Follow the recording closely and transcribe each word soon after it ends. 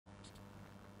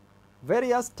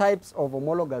various types of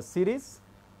homologous series.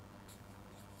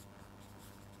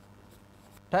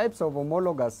 Types of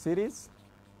homologous series.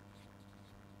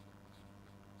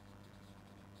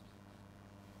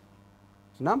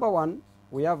 Number one,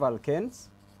 we have alkanes,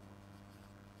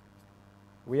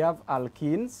 we have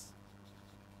alkenes,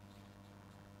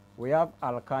 we have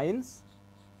alkynes,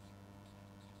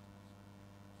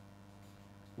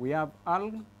 we have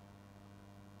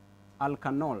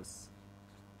alkanols.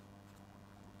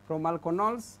 From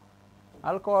alkanols,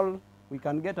 alcohol, we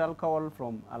can get alcohol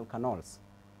from alkanols.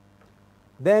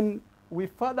 Then we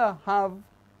further have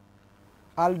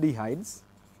aldehydes,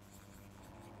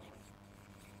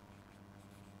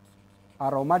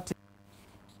 aromatic,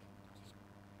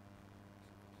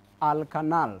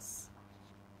 alkanals.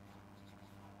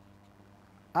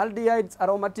 Aldehydes,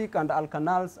 aromatic, and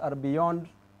alkanals are beyond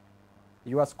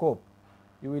your scope.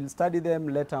 You will study them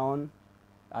later on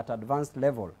at advanced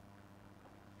level.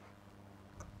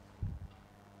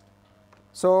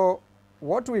 So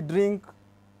what we drink,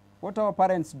 what our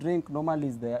parents drink normally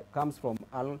is comes from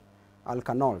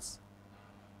alkanols.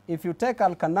 If you take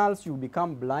alkanals, you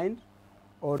become blind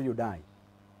or you die.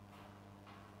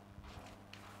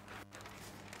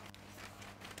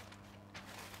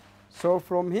 So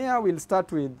from here we'll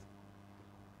start with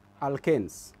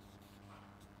alkanes.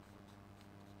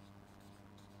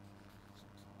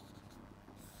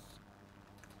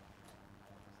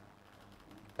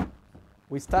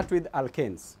 We start with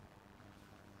alkanes.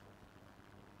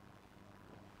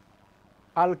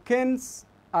 Alkanes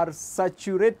are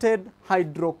saturated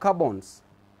hydrocarbons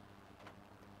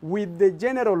with the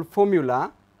general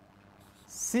formula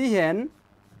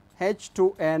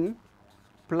CnH2n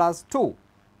plus 2,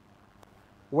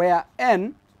 where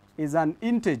n is an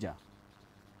integer.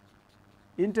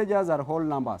 Integers are whole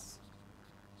numbers.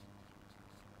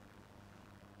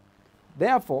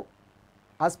 Therefore,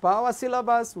 as per our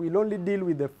syllabus, we'll only deal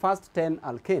with the first 10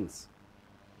 alkanes.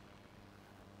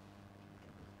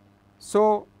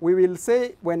 So we will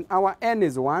say when our n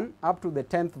is 1 up to the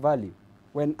 10th value.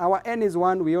 When our n is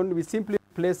 1, we simply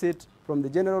replace it from the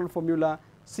general formula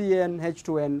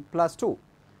CnH2n plus 2.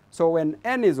 So when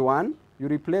n is 1, you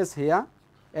replace here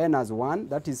n as 1,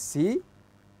 that is C,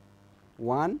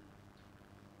 1,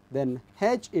 then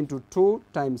H into 2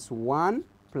 times 1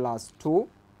 plus 2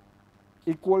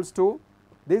 equals to,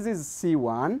 this is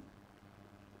C1,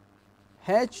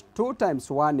 H 2 times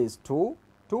 1 is 2,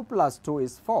 2 plus 2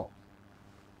 is 4.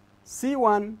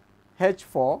 C1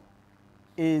 H4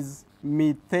 is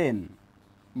methane.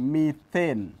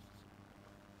 Methane.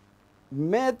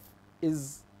 Meth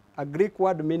is a Greek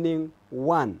word meaning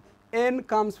 1. N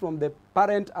comes from the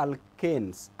parent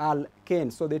alkanes.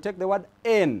 So they take the word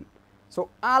N. So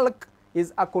alk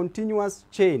is a continuous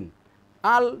chain.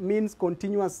 Al means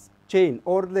continuous chain,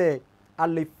 or the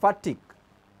aliphatic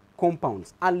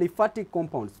compounds. Aliphatic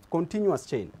compounds, continuous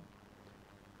chain.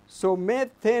 So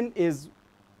methane is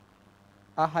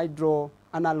an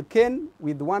alkane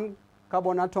with 1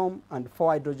 carbon atom and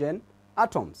 4 hydrogen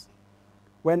atoms.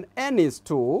 When n is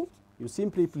 2, you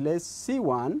simply place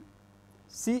C1,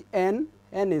 Cn,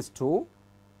 n is 2,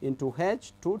 into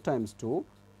H, 2 times 2,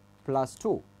 plus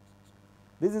 2.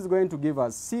 This is going to give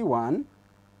us C1,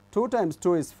 2 times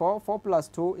 2 is 4, 4 plus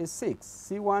 2 is 6,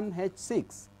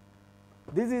 C1H6.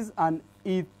 This is an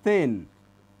ethane.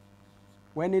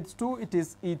 When it's 2, it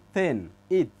is ethane,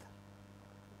 eth.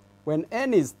 When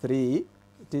n is 3,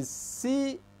 it is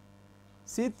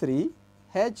C3,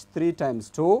 H3 times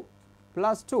 2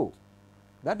 plus 2.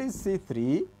 That is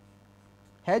C3,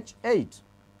 H8.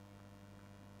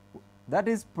 That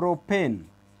is propane.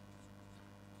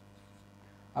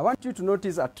 I want you to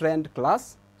notice a trend,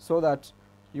 class, so that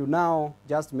you now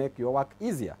just make your work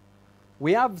easier.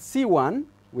 We have C1,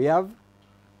 we have,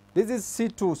 this is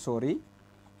C2, sorry,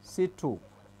 C2.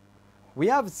 We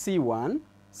have C1,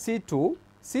 C2,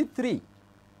 C3.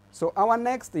 So our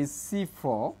next is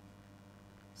C4,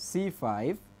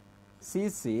 C5,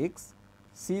 C6,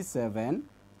 C7,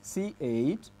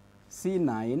 C8,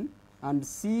 C9, and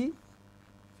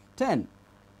C10.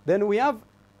 Then we have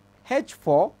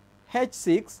H4,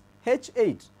 H6,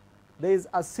 H8. There is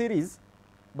a series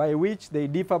by which they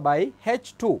differ by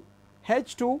H2.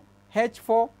 H2,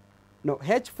 H4, no,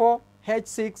 H4,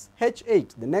 H6,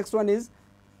 H8. The next one is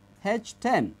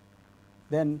H10,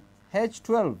 then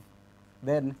H12,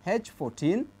 then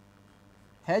H14,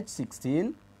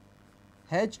 H16,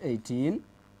 H18,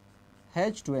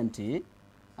 H20,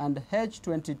 and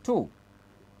H22,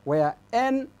 where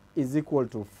N is equal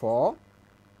to 4,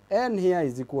 N here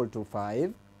is equal to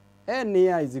 5, N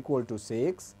here is equal to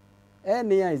 6,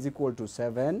 N here is equal to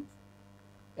 7,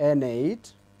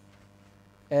 N8,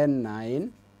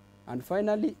 N9, and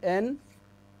finally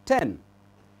N10.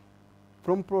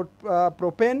 From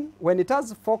propane, when it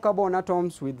has 4 carbon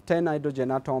atoms with 10 hydrogen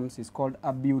atoms, is called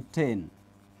a butane.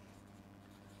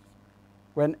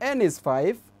 When N is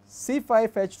 5,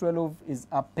 C5H12 is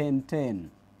a pentane.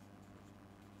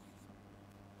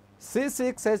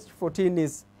 C6H14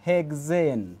 is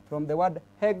hexane, from the word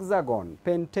hexagon.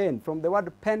 Pentane, from the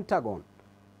word pentagon.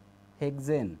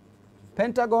 Hexane.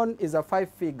 Pentagon is a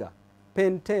 5-figure.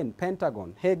 Pentane,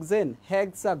 pentagon. Hexane,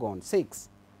 hexagon, 6.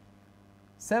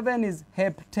 7 is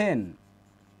heptane.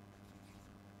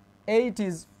 8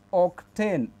 is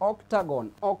octane,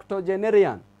 octagon,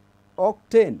 octogenarian,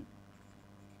 octane.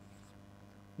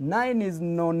 9 is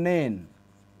nonane,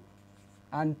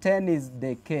 and 10 is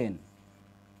decane.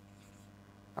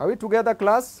 Are we together,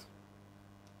 class?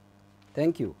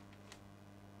 Thank you.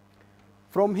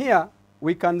 From here,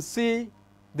 we can see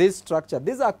this structure.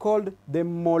 These are called the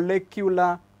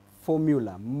molecular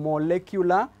formula.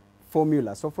 Molecular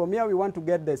formula. So from here, we want to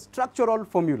get the structural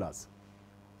formulas.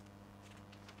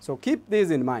 So keep these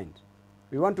in mind.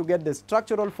 We want to get the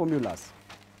structural formulas.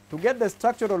 To get the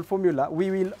structural formula,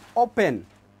 we will open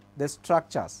the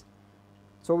structures.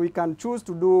 So we can choose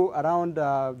to do around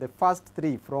the first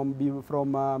 3 from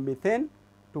methane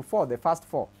to 4, the first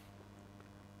 4.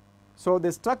 So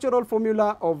the structural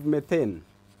formula of methane.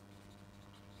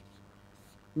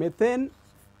 Methane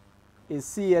is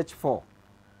CH4.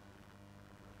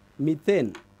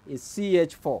 Methane is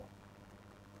CH4.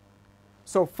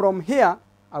 So from here,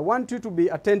 I want you to be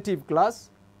attentive, class,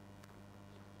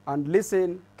 and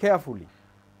listen carefully.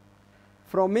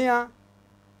 From here,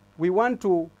 we want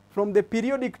to, from the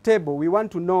periodic table, we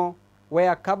want to know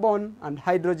where carbon and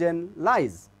hydrogen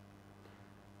lies.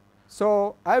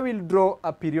 So I will draw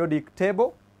a periodic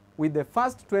table with the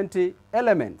first 20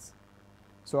 elements.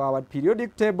 So our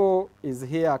periodic table is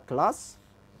here, class.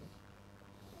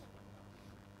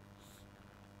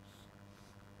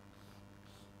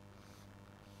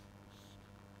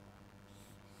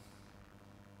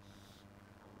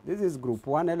 This is group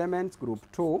 1 elements, group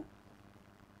 2.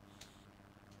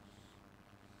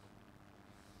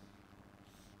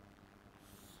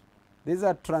 These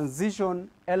are transition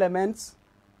elements.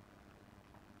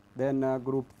 Then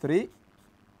group 3,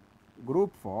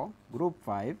 group 4, group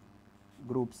 5,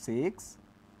 group 6,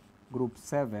 group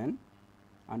 7,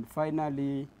 and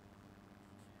finally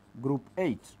group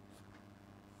 8.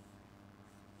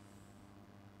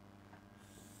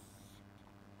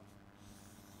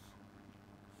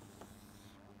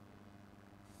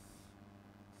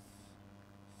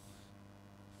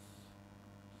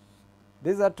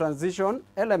 These are transition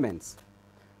elements.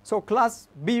 So class,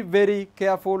 be very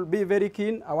careful, be very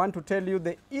keen. I want to tell you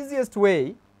the easiest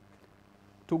way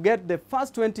to get the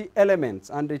first 20 elements,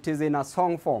 and it is in a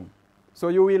song form. So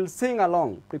you will sing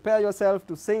along. Prepare yourself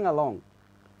to sing along.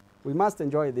 We must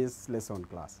enjoy this lesson,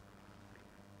 class.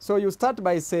 So you start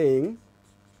by saying,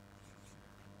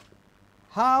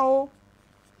 how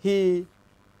he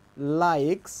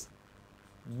likes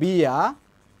beer,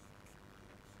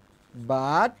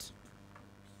 but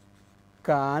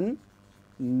can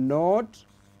not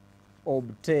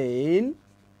obtain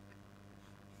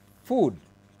food.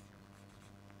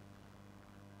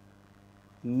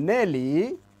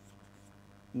 Nelly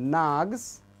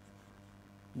nags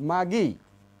Maggie.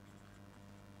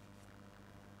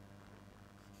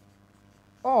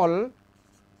 All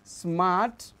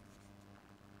smart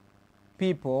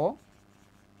people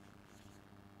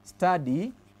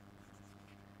study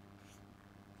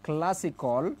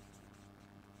classical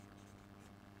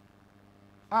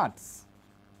arts.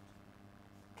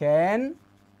 Can,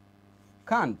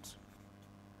 can't.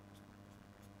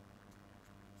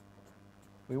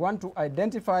 We want to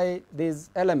identify these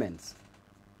elements.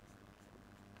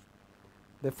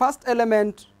 The first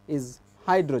element is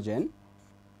hydrogen.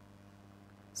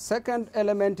 Second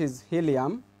element is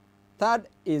helium. Third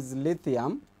is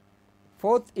lithium.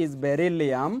 Fourth is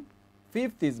beryllium.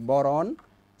 Fifth is boron.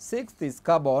 Sixth is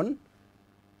carbon.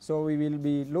 So we will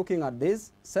be looking at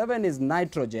this. 7 is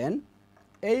nitrogen.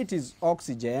 8 is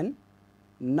oxygen.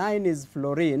 9 is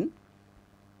fluorine.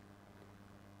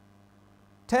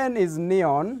 10 is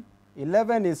neon.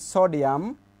 11 is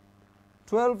sodium.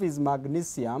 12 is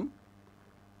magnesium.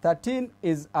 13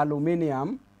 is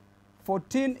aluminium.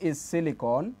 14 is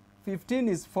silicon. 15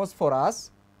 is phosphorus.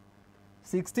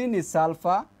 16 is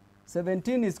sulfur.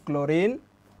 17 is chlorine.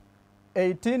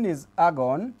 18 is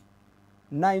argon.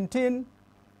 19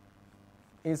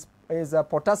 is a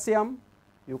potassium.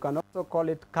 You can also call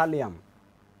it kalium.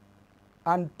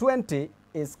 And 20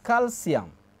 is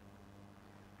calcium.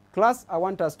 Class, I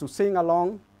want us to sing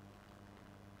along.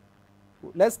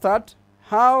 Let's start.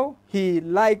 how he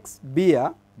likes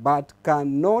beer but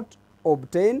cannot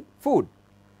obtain food.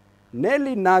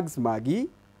 Nelly nags Maggie.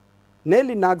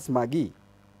 Nelly nags Maggie.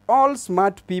 All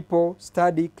smart people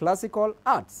study classical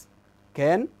arts.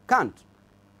 Can, can't.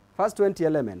 First 20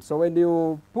 elements. So when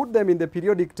you put them in the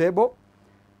periodic table,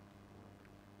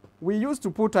 we used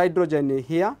to put hydrogen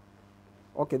here.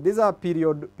 Okay, these are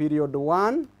period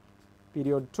 1,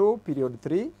 period 2, period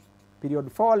 3,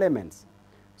 period 4 elements.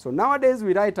 So nowadays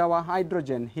we write our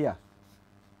hydrogen here.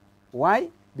 Why?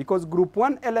 Because group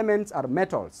 1 elements are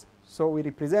metals. So we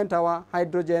represent our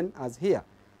hydrogen as here.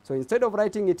 So instead of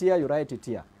writing it here, you write it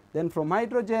here. Then from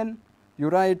hydrogen, you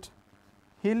write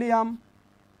helium,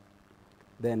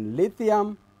 then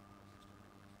lithium,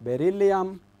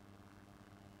 beryllium,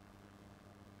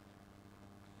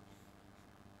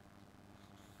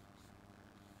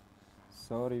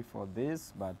 sorry for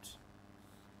this, but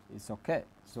it's okay.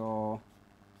 So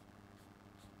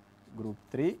group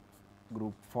 3,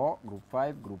 group 4, group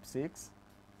 5, group 6,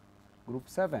 group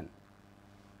 7.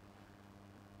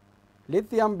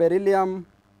 Lithium, beryllium,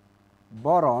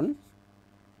 boron,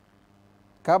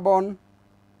 carbon,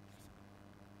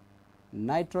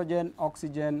 nitrogen,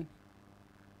 oxygen,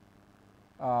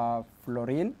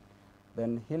 fluorine.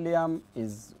 Then helium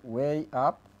is way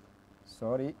up.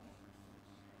 Sorry,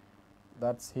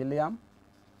 that's helium.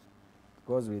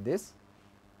 Goes with this.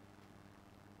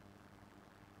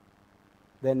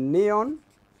 Then neon,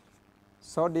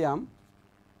 sodium,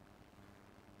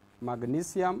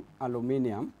 magnesium,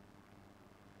 aluminium,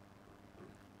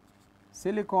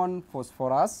 silicon,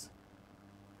 phosphorus,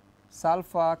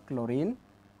 sulfur, chlorine,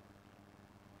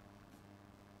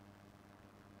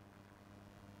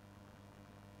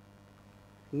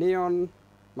 neon,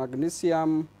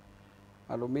 magnesium,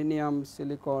 aluminium,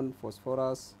 silicon,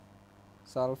 phosphorus,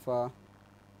 sulfur,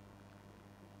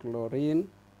 chlorine,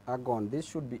 argon. This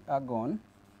should be argon,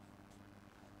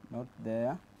 not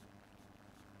there.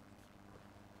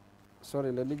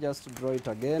 Sorry, let me just draw it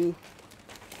again.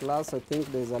 Class, I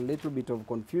think there's a little bit of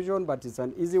confusion, but it's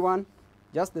an easy one.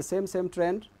 Just the same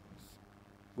trend.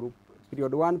 Group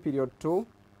period 1, period 2,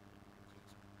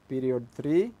 period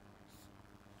 3,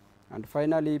 and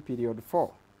finally period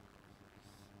 4.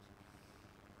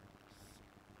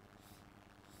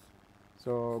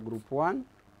 So group 1.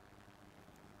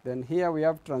 Then here we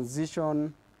have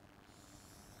transition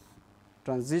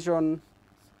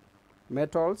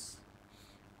metals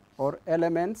or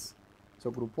elements.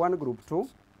 So group 1, group 2,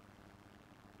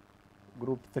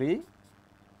 group 3,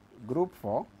 group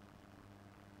 4,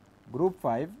 group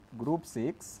 5, group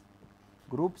 6,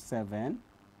 group 7,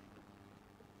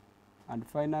 and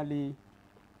finally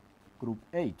group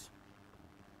 8.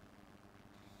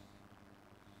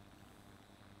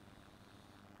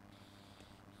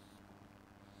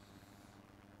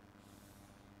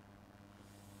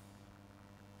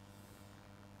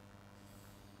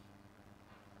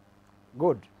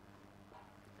 Good.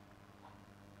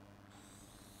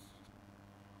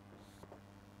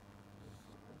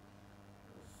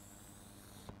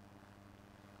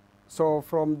 So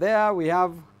from there we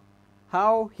have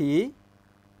how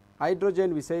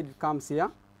hydrogen, we said it comes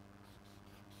here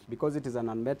because it is an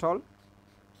nonmetal.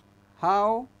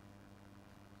 How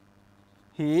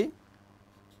he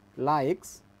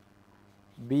likes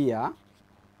beer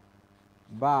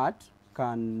but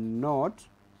cannot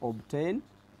obtain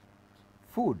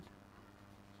food.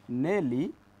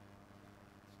 Nelly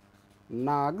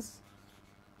nags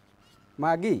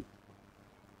Maggie.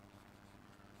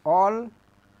 All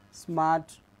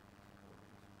smart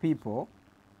people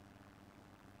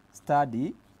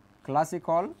study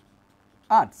classical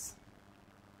arts.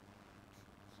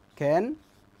 Can,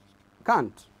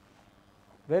 can't.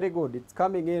 Very good. It's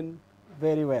coming in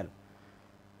very well.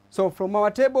 So from our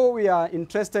table, we are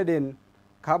interested in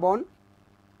carbon.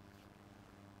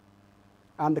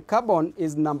 And carbon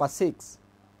is number 6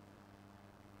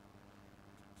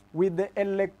 with the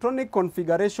electronic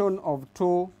configuration of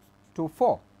 2 to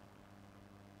 4.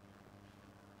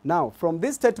 Now, from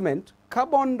this statement,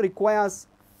 carbon requires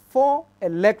 4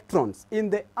 electrons in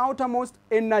the outermost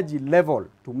energy level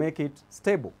to make it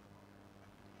stable.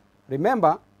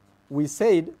 Remember, we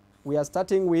said we are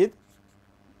starting with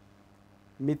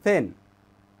methane.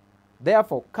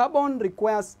 Therefore, carbon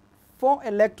requires 4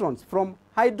 electrons from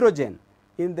hydrogen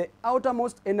in the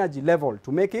outermost energy level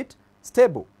to make it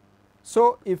stable.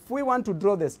 So if we want to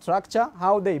draw the structure,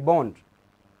 how they bond,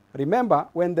 remember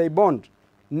when they bond,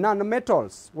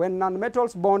 nonmetals, when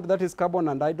nonmetals bond, that is carbon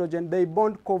and hydrogen, they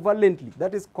bond covalently,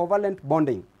 that is covalent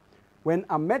bonding. When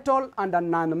a metal and a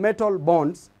nonmetal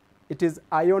bonds, it is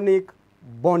ionic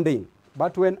bonding.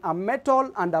 But when a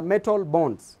metal and a metal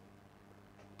bonds,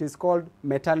 It is called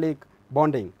metallic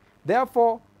bonding.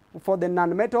 Therefore, for the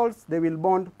nonmetals, they will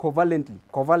bond covalently,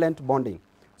 covalent bonding.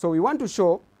 So we want to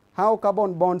show how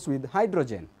carbon bonds with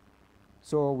hydrogen.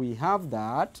 So we have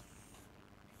that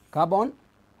carbon.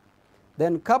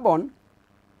 Then carbon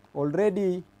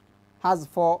already has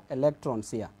 4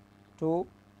 electrons here. 2,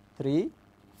 3,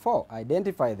 4.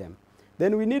 Identify them.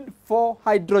 Then we need 4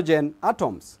 hydrogen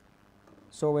atoms.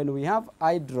 So when we have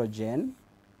hydrogen,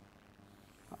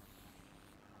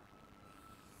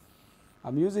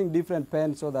 I'm using different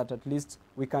pens so that at least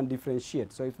we can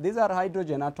differentiate. So if these are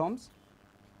hydrogen atoms,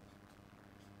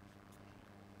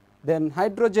 then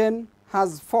hydrogen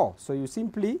has 4. So you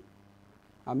simply,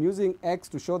 I'm using X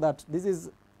to show that this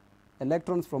is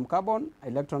electrons from carbon,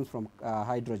 electrons from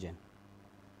hydrogen.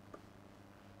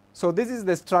 So this is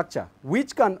the structure,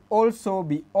 which can also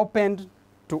be opened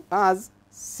to as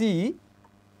C.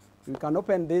 We can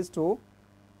open this to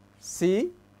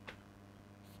C,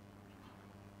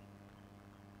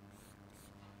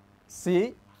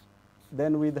 C,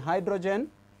 then with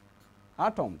hydrogen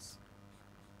atoms.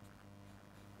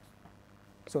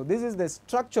 So this is the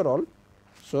structural,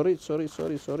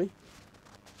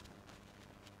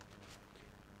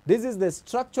 This is the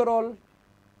structural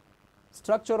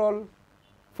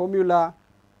formula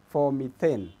for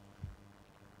methane.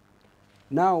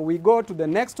 Now we go to the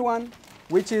next one,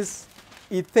 which is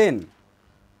ethane.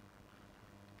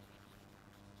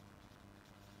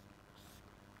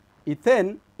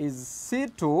 Ethane is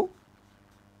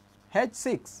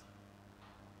C2H6.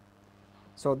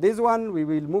 So this one we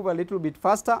will move a little bit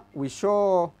faster. We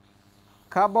show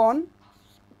carbon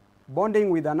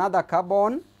bonding with another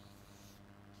carbon,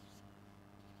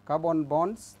 carbon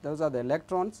bonds, those are the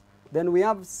electrons. Then we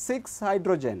have 6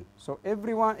 hydrogen. So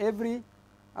every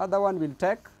other one will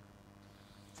take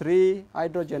 3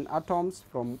 hydrogen atoms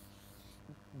from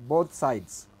both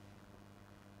sides.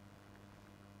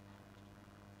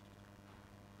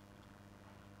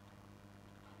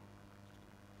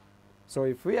 So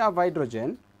if we have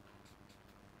hydrogen,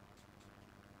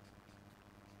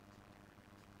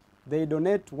 they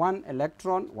donate 1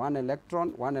 electron, 1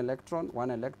 electron, 1 electron,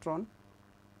 1 electron,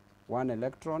 1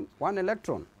 electron, 1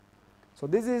 electron. So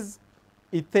this is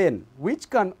ethane, which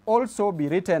can also be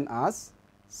written as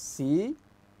C,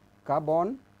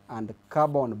 carbon and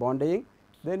carbon bonding.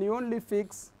 Then you only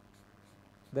fix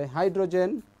the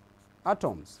hydrogen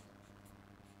atoms.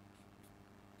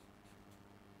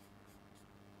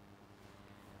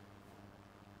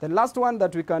 The last one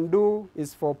that we can do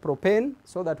is for propane,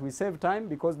 so that we save time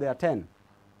because they are 10.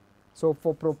 So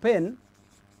for propane,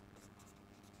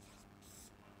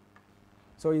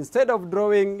 so instead of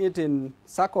drawing it in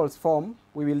circles form,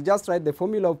 we will just write the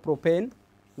formula of propane,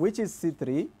 which is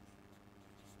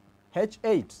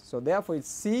C3H8. So therefore it's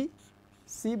C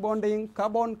bonding,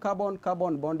 carbon, carbon,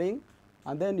 carbon bonding,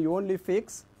 and then you only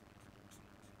fix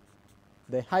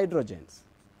the hydrogens.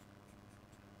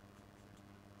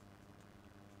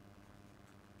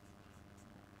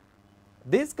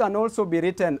 This can also be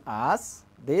written as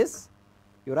this.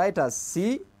 You write as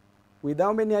C with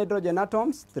how many hydrogen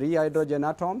atoms? 3 hydrogen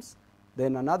atoms.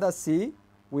 Then another C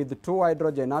with 2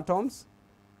 hydrogen atoms.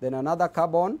 Then another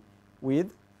carbon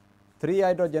with 3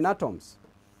 hydrogen atoms.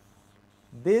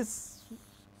 This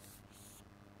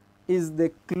is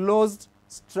the closed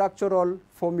structural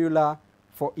formula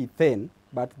for ethane,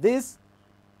 but this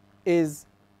is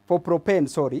for propane,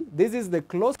 sorry. This is the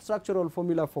closed structural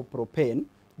formula for propane,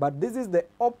 but this is the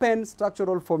open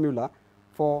structural formula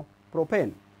for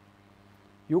propane.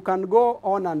 You can go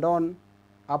on and on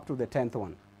up to the 10th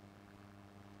one.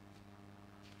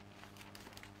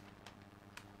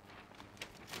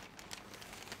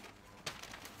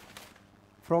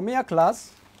 From here,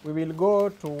 class, we will go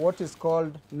to what is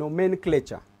called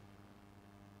nomenclature.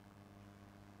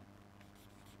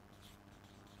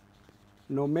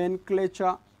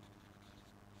 Nomenclature,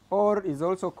 or is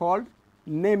also called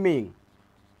naming.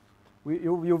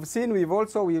 You've seen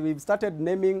we've started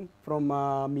naming from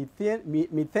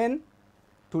methane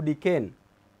to decane.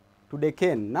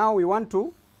 Now we want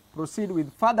to proceed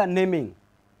with further naming.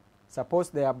 Suppose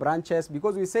there are branches,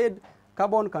 because we said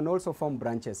carbon can also form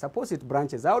branches. Suppose it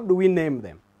branches. How do we name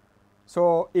them?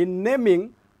 So in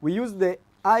naming, we use the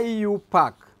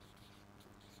IUPAC.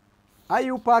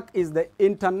 IUPAC is the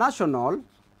International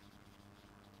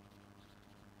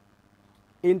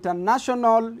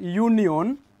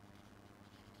Union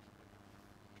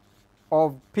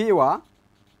of Pure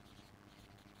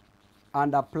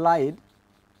and Applied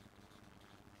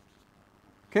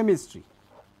Chemistry.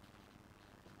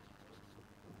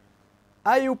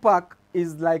 IUPAC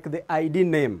is like the ID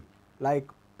name, like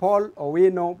Paul,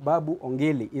 Owino, Babu,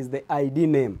 Ongeli is the ID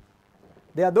name.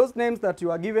 They are those names that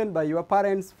you are given by your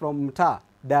parents from mtaa.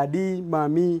 Daddy,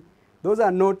 mami. Those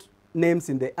are not names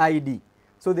in the ID.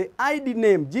 So the ID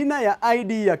name, jina ya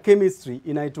ID ya chemistry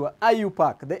inaitwa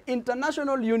IUPAC, the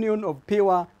International Union of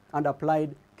Pure and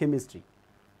Applied Chemistry.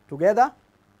 Together?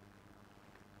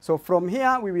 So from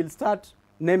here, we will start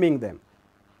naming them.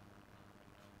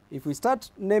 If we start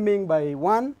naming by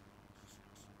one,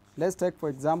 let's take, for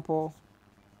example,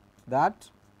 that.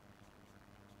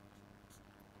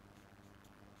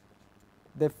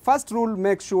 The first rule,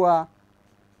 make sure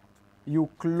you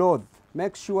clothe.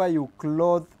 Make sure you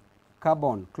clothe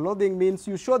carbon. Clothing means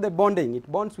you show the bonding.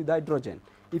 It bonds with hydrogen.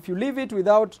 If you leave it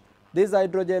without this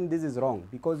hydrogen, this is wrong,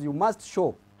 because you must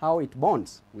show how it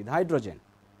bonds with hydrogen.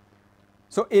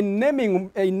 So in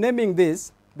naming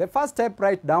this, the first step,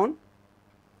 write down,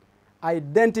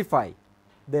 identify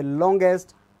the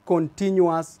longest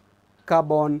continuous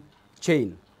carbon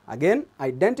chain. Again,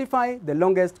 identify the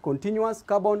longest continuous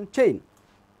carbon chain.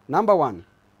 Number one.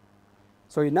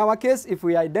 So in our case, if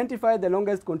we identify the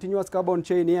longest continuous carbon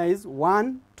chain here is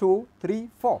 1, 2, 3,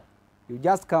 4. You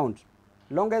just count.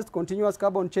 Longest continuous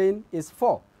carbon chain is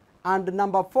 4. And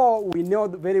number 4, we know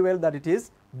very well that it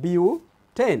is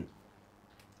butane.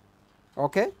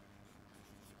 Okay?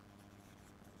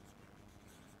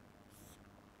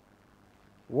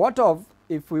 What of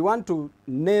if we want to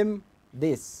name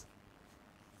this?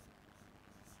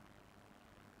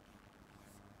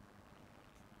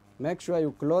 Make sure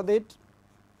you clothe it,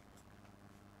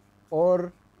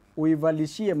 or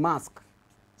uivalishie mask.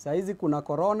 Saizi kuna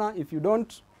corona. If you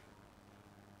don't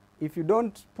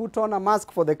put on a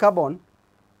mask for the carbon,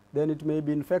 then it may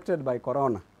be infected by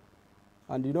corona.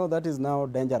 And you know that is now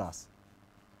dangerous.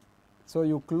 So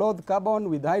you clothe carbon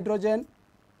with hydrogen.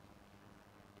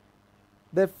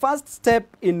 The first step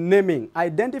in naming,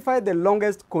 identify the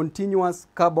longest continuous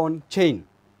carbon chain.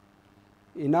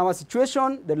 In our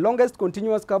situation, the longest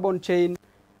continuous carbon chain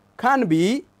can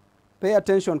be, pay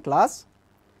attention class,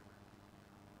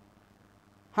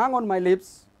 hang on my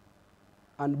lips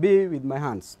and be with my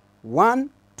hands. 1,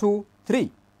 2, 3.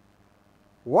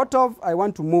 What of I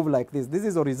want to move like this? This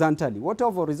is horizontally. What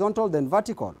of horizontal then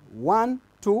vertical? 1,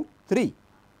 2, 3.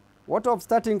 What of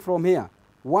starting from here?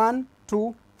 1,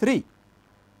 2, 3.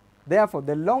 Therefore,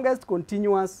 the longest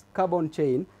continuous carbon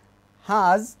chain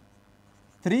has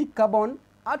 3 carbon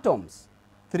atoms.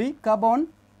 3 carbon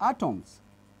atoms.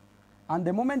 And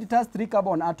the moment it has 3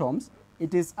 carbon atoms,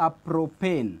 it is a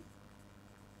propane.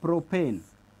 Propane.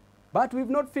 But we've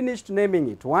not finished naming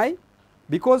it. Why?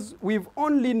 Because we've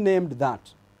only named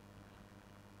that.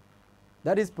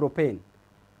 That is propane.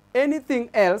 Anything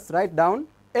else, write down,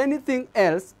 anything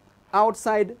else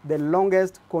outside the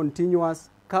longest continuous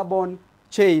carbon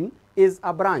chain is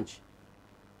a branch.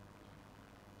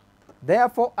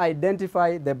 Therefore,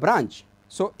 identify the branch.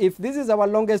 So if this is our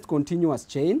longest continuous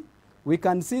chain, we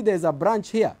can see there's a branch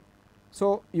here.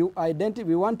 So we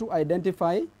want to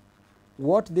identify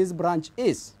what this branch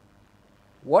is.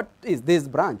 What is this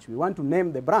branch? We want to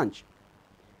name the branch.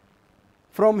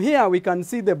 From here, we can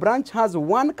see the branch has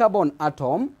 1 carbon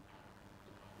atom.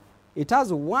 It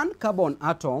has 1 carbon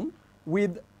atom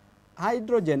with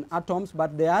hydrogen atoms,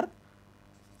 but there are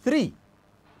 3.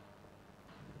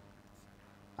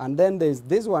 And then there's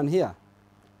this one here.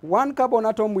 1 carbon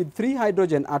atom with 3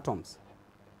 hydrogen atoms.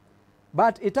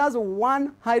 But it has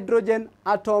 1 hydrogen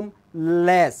atom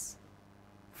less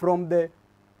from the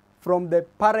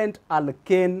parent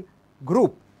alkane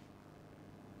group.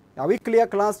 Are we clear,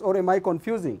 class, or am I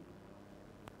confusing?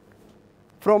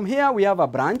 From here we have a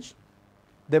branch.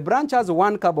 The branch has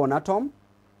 1 carbon atom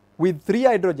with 3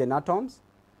 hydrogen atoms,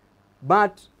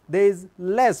 but there is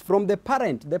less from the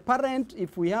parent. The parent,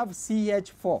 if we have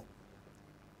CH4,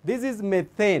 this is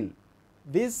methane.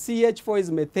 This CH4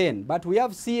 is methane, but we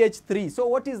have CH3. So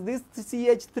what is this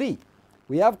CH3?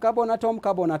 We have carbon atom,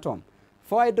 4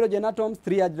 hydrogen atoms,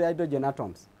 3 hydrogen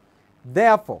atoms.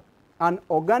 Therefore, an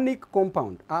organic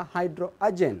compound, an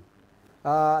alkane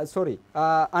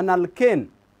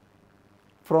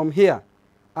from here,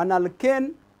 an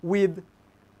alkane with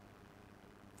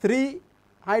 3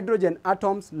 hydrogen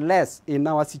atoms less in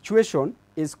our situation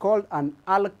is called an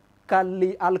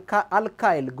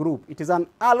alkyl group. It is an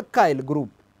alkyl group.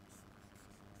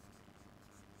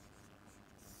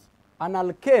 An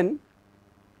alkane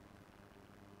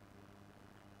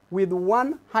with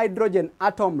 1 hydrogen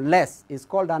atom less is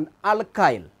called an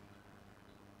alkyl.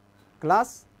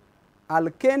 Class,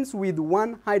 alkanes with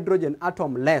 1 hydrogen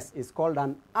atom less is called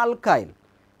an alkyl.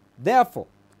 Therefore,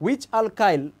 which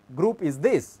alkyl group is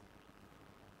this?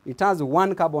 It has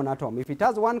 1 carbon atom. If it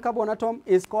has 1 carbon atom,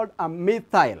 it's called a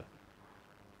methyl.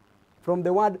 from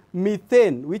the word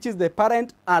methane, which is the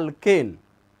parent alkane.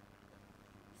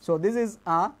 So this is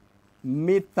a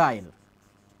methyl.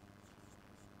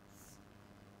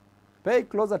 Pay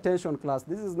close attention, class.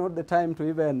 This is not the time to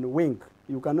even wink.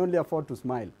 You can only afford to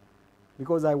smile,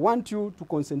 because I want you to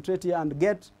concentrate here and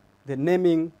get the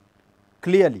naming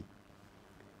clearly.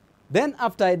 Then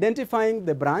after identifying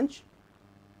the branch,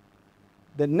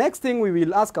 the next thing we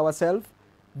will ask ourselves,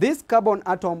 this carbon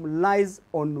atom lies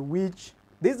on which,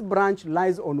 this branch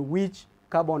lies on which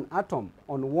carbon atom,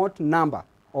 on what number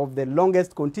of the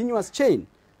longest continuous chain.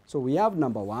 So we have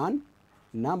number 1,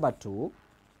 number 2,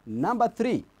 number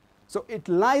 3. So it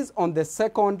lies on the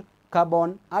second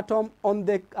carbon atom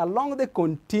along the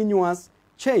continuous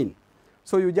chain.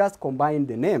 So you just combine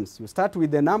the names. You start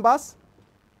with the numbers,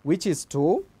 which is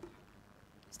 2.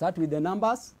 Start with the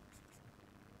numbers,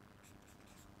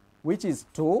 which is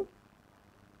 2.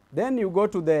 Then you go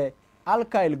to the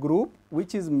alkyl group,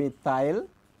 which is methyl.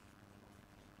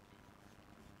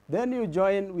 Then you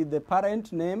join with the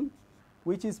parent name,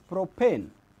 which is propane.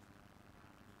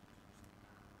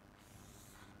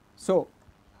 So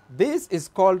this is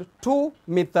called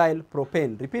 2-methyl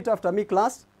propane. Repeat after me,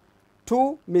 class.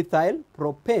 2-methyl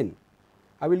propane.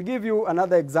 I will give you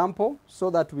another example so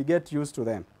that we get used to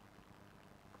them.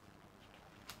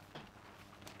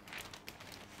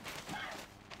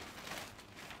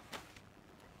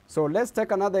 So let's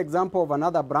take another example of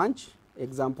another branch,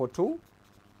 example 2.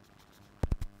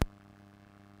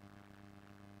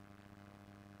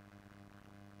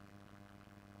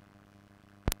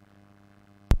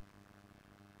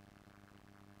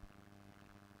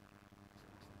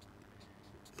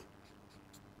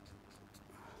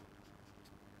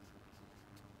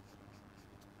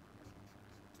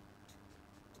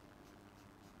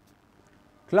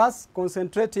 Class,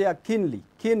 concentrate here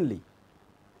keenly.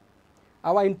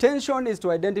 Our intention is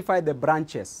to identify the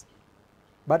branches,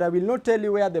 but I will not tell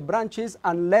you where the branch is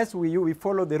unless we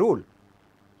follow the rule.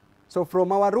 So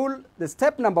from our rule, the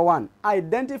step number 1,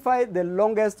 identify the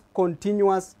longest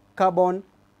continuous carbon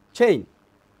chain.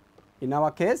 In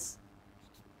our case,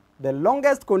 the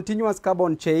longest continuous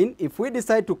carbon chain, if we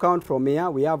decide to count from here,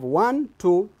 we have 1,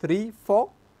 2, 3, 4.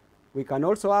 We can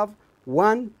also have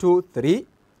 1, 2, 3.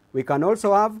 We can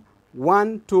also have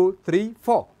 1, 2, 3,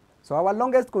 4. So our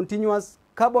longest continuous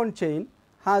carbon chain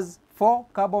has 4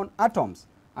 carbon atoms.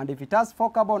 And if it has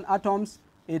 4 carbon atoms,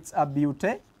 it's a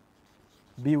butane.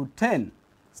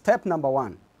 Step number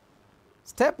 1.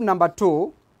 Step number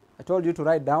 2, I told you to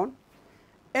write down.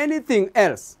 Anything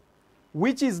else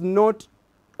which is not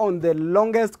on the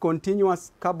longest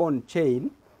continuous carbon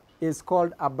chain is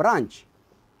called a branch.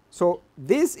 So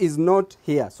this is not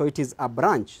here, so it is a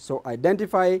branch. So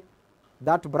identify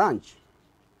that branch.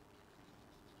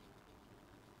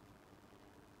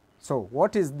 So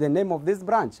what is the name of this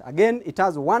branch? Again, it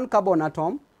has 1 carbon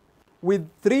atom with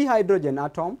 3 hydrogen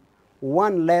atoms,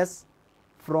 1 less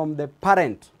from the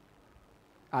parent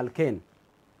alkane.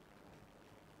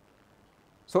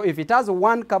 So if it has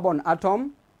 1 carbon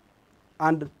atom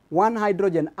and 1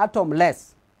 hydrogen atom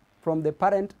less from the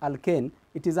parent alkane,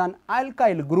 it is an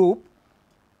alkyl group,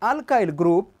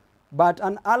 but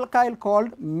an alkyl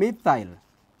called methyl.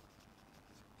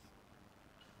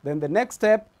 Then the next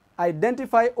step,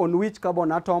 identify on which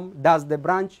carbon atom does the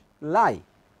branch lie.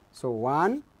 So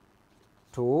 1,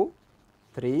 2,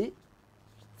 3,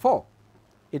 4.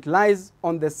 It lies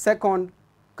on the second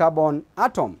carbon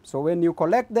atom. So when you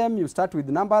collect them, you start with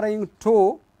numbering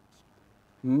 2-methyl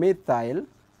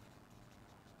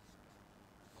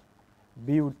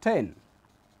butane.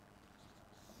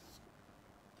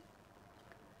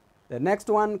 The next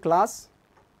one, class,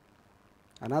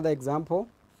 another example.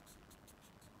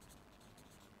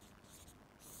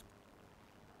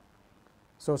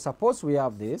 So suppose we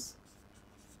have this.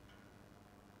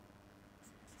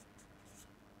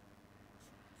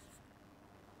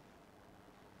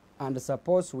 And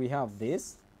suppose we have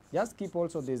this. Just keep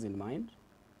also this in mind.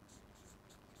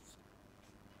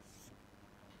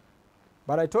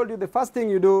 But I told you the first thing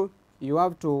you do, you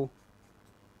have to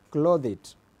clothe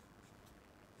it.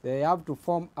 They have to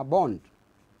form a bond.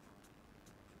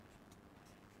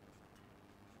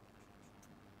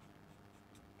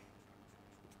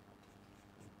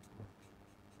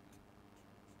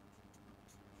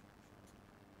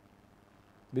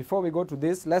 Before we go to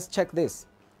this, let's check this.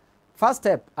 First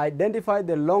step, identify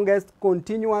the longest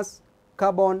continuous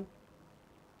carbon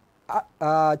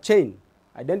chain.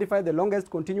 Identify the longest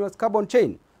continuous carbon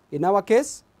chain. In our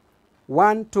case,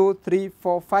 1, 2, 3,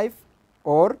 4, 5,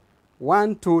 or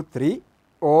 1, 2, 3,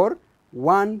 or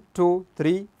 1, 2,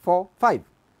 3, 4, 5.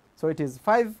 So it is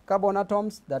 5 carbon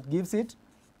atoms that gives it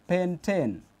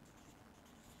pentane.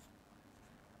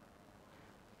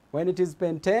 When it is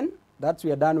pentane, that's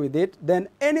we are done with it. Then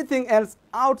anything else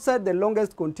outside the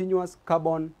longest continuous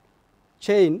carbon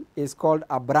chain is called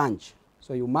a branch.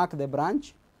 So you mark the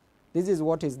branch. This is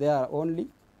what is there only.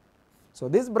 So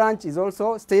this branch is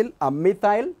also still a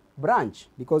methyl branch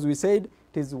because we said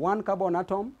it is one carbon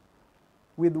atom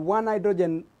with one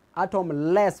hydrogen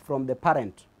atom less from the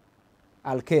parent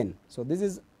alkane. So this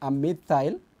is a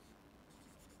methyl.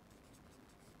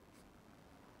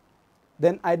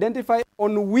 Then identify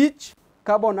on which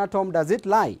carbon atom does it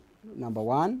lie. Number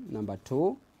 1, number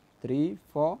 2, 3,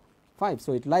 4, 5.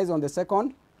 So it lies on the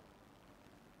second,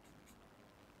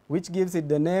 which gives it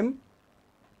the name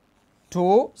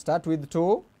 2, start with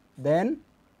 2, then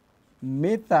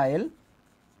methyl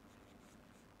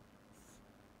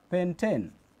pentane.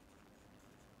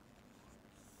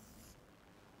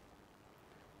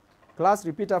 Class,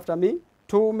 repeat after me.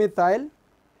 2-methyl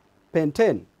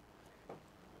pentane.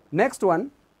 Next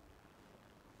one,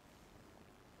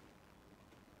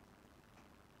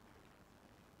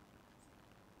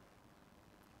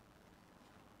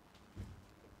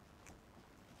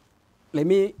 let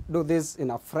me do this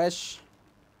in a fresh,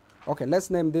 okay, let's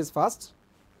name this first.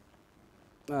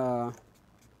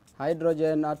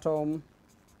 Hydrogen atom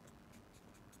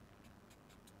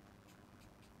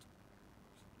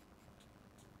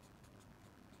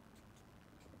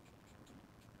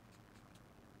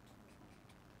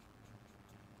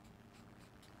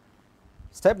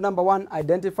step number 1,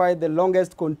 identify the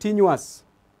longest continuous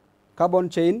carbon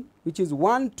chain, which is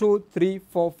 1, 2, 3,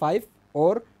 4, 5,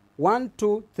 or 1,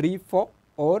 2, 3, 4,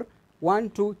 or 1,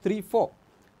 2, 3, 4.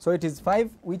 So it is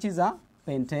 5, which is a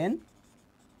pentane.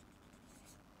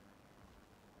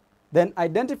 Then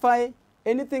identify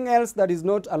anything else that is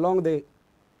not along the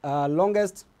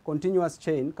longest continuous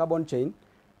chain, carbon chain,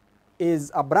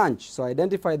 is a branch. So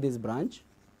identify this branch.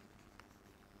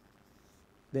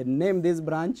 Then name this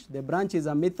branch. The branch is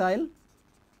a methyl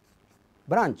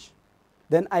branch.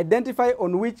 Then identify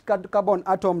on which carbon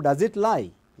atom does it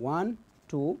lie. 1,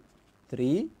 2,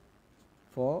 3,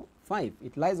 4, 5.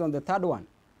 It lies on the third one.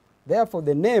 Therefore,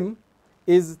 the name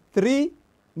is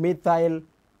 3-methyl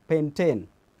pentane.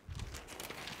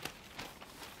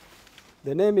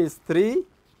 The name is 3-methyl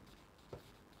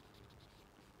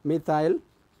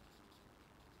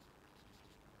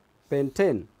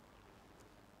pentane.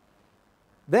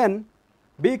 Then,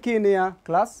 be keen here,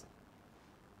 class.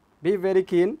 Be very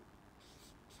keen.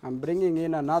 I'm bringing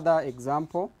in another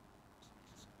example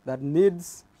that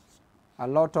needs a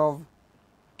lot of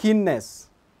keenness.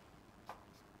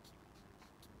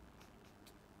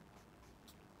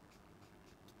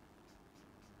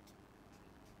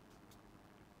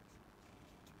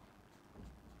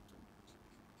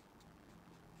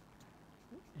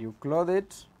 You close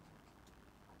it.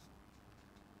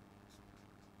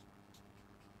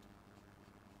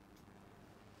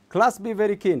 Class, be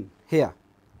very keen here.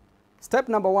 Step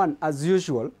number 1, as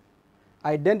usual,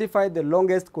 identify the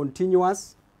longest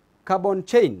continuous carbon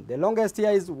chain. The longest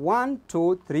here is 1,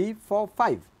 2, 3, 4,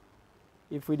 5.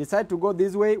 If we decide to go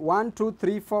this way, 1, 2,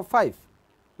 3, 4, 5.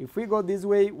 If we go this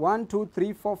way, 1, 2,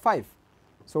 3, 4, 5.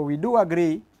 So we do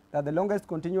agree that the longest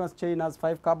continuous chain has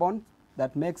 5 carbons.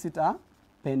 That makes it a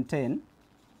pentane.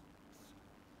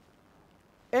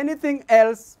 Anything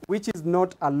else which is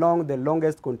not along the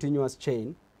longest continuous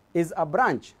chain is a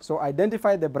branch. So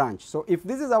identify the branch. So if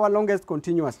this is our longest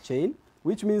continuous chain,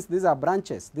 which means these are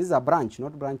branches. This is a branch,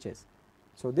 not branches.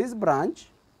 So this branch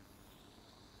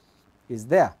is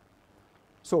there.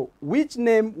 So what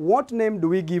name do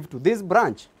we give to this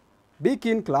branch? Be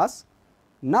keen, class.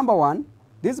 Number 1,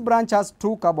 this branch has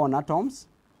 2 carbon atoms.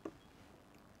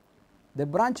 The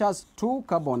branch has 2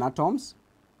 carbon atoms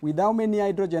with how many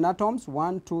hydrogen atoms?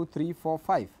 1, 2, 3, 4,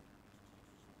 5.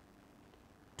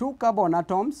 2 carbon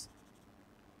atoms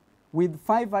with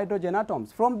 5 hydrogen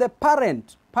atoms. From the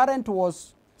parent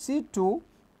was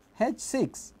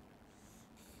C2H6.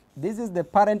 This is the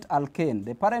parent alkane.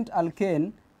 The parent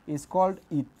alkane is called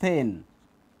ethane.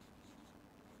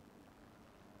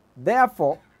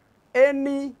 Therefore,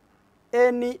 any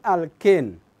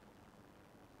alkane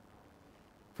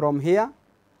from here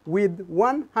with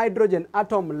 1 hydrogen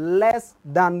atom less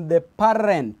than the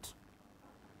parent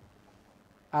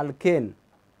alkane,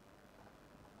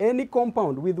 any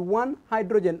compound with 1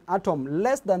 hydrogen atom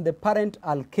less than the parent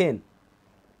alkane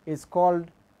is called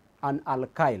an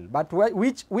alkyl. But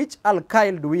which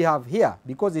alkyl do we have here?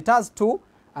 Because it has 2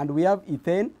 and we have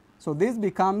ethane, so this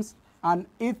becomes an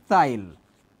ethyl.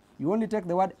 You only take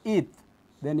the word eth,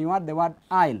 then you add the word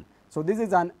yl. So this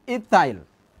is an ethyl.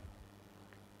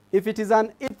 If it is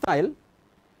an ethyl,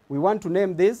 we want to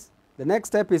name this. The next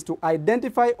step is to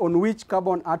identify on which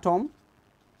carbon atom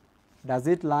does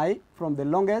it lie from the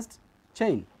longest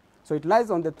chain? So it lies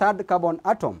on the third carbon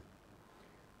atom.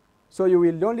 So you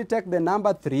will only take the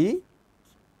number 3,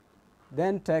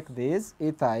 then take this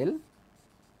ethyl,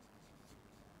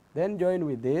 then join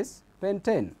with this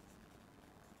pentane.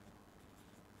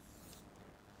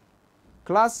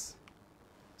 Class,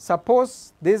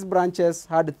 suppose these branches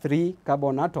had 3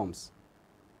 carbon atoms.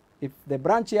 If the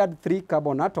branch had 3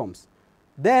 carbon atoms,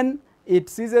 then it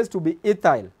ceases to be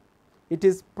ethyl. It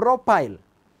is propyl.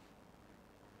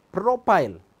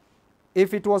 Propyl.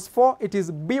 If it was 4, it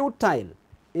is butyl.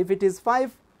 If it is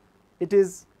 5, it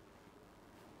is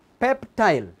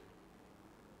peptyl.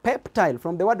 Peptyl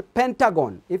from the word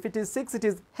pentagon. If it is 6, it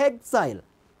is hexyl.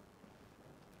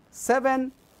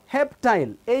 7,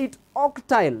 heptyl. 8,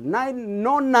 octyl. 9,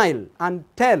 nonyl. And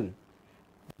 10,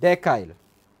 decyl.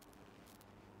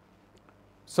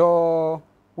 So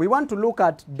we want to look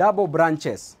at double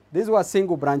branches. These were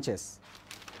single branches.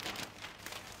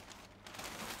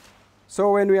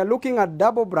 So when we are looking at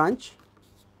double branch,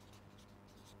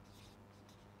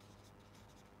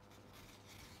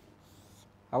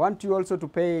 I want you also to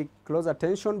pay close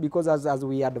attention, because as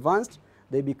we advanced,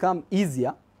 they become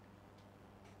easier,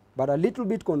 but a little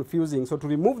bit confusing. So to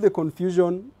remove the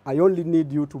confusion, I only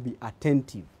need you to be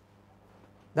attentive.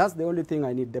 That's the only thing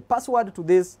I need. The password to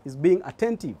this is being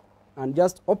attentive, and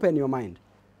just open your mind.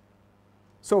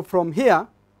 So from here,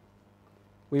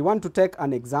 we want to take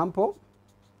an example.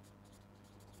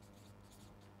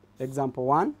 Example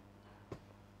 1.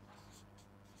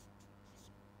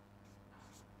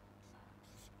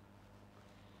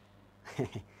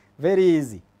 Very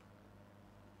easy.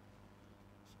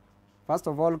 First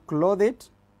of all, clothe it,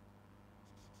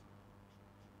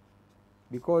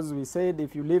 because we said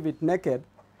if you leave it naked,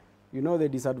 you know the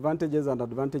disadvantages and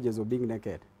advantages of being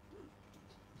naked.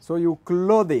 So you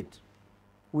clothe it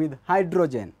with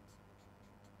hydrogen.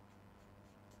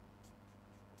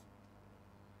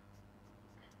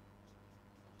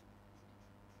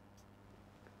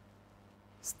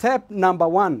 Step number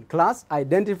 1, class,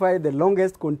 identify the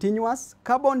longest continuous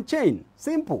carbon chain.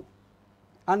 Simple.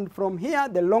 And from here,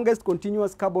 the longest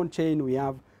continuous carbon chain we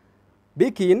have,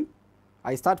 begin,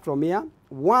 I start from here,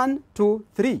 1, 2,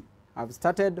 3. I've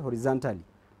started horizontally.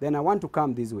 Then I want to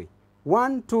come this way.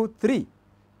 1, 2, 3.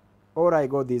 Or I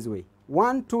go this way.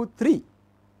 1, 2, 3.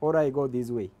 Or I go this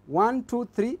way. 1, 2,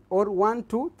 3. Or 1,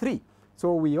 2, 3.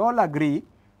 So we all agree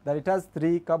that it has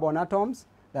 3 carbon atoms.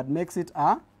 That makes it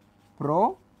a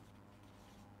propane.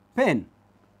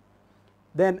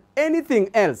 Then anything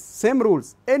else, same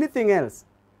rules, anything else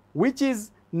which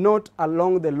is not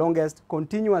along the longest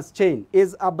continuous chain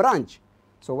is a branch.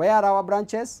 So where are our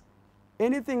branches?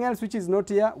 Anything else which is not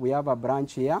here, we have a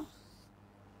branch here.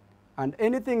 And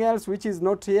anything else which is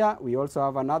not here, we also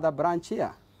have another branch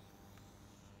here.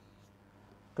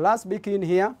 Class, begin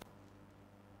here.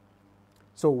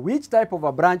 So which type of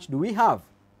a branch do we have?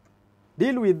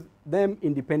 Deal with them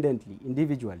independently,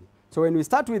 individually. So when we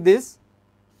start with this,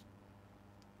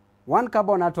 1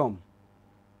 carbon atom,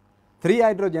 3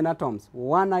 hydrogen atoms,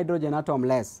 1 hydrogen atom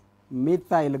less,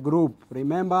 methyl group.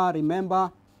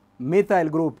 Remember, methyl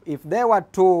group. If there were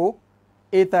 2,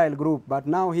 ethyl group, but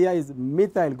now here is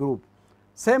methyl group.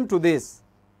 Same to this,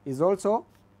 is also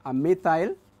a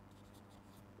methyl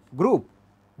group.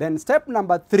 Then step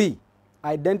number 3,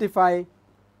 identify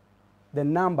the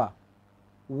number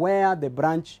where the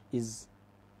branch is,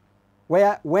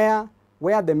 where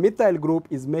the methyl group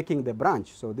is making the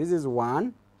branch. So this is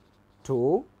 1,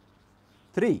 2,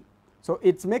 3. So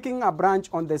it's making a branch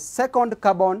on the 2nd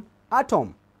carbon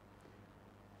atom.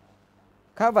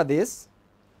 Cover this,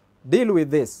 deal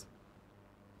with this.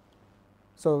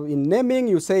 So in naming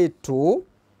you say 2.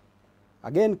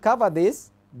 Again, cover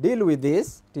this, deal with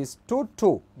this. It is 2,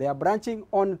 2. They are branching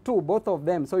on 2, both of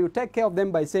them. So you take care of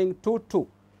them by saying 2, 2.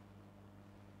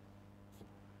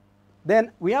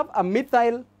 Then we have a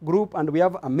methyl group and we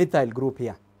have a methyl group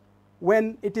here.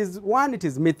 When it is 1, it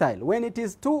is methyl. When it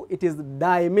is 2, it is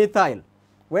dimethyl.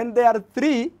 When they are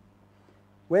 3,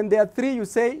 you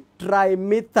say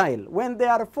trimethyl. When they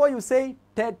are 4, you say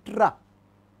tetra,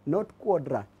 not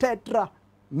quadra,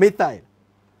 tetramethyl.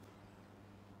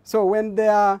 So when they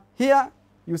are here,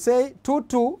 you say 2,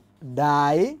 2,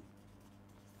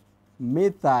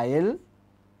 dimethyl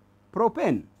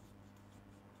propane.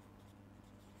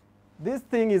 This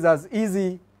thing is as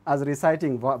easy as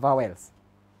reciting vowels.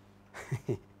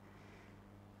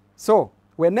 So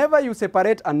whenever you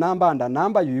separate a number and a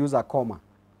number, you use a comma.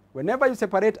 Whenever you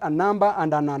separate a number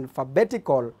and an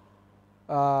alphabetical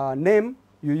name,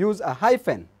 you use a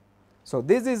hyphen. So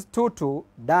this is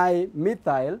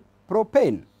 2,2-dimethyl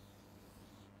propane.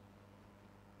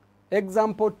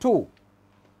 Example 2.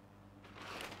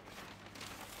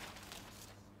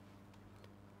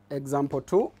 Example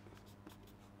 2.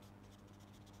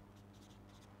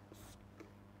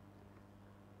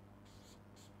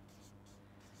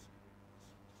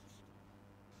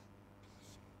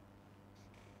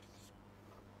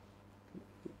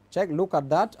 Look at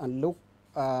that and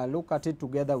look at it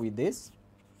together with this.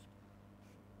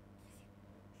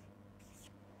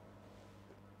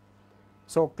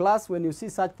 So class, when you see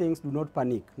such things, do not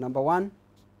panic. Number one,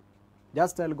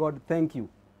 just tell God thank you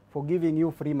for giving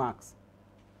you free marks.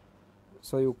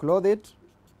 So you close it.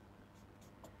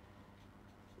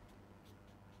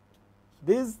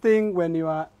 This thing, when you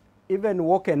are even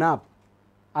woken up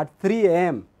at 3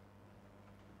 a.m.,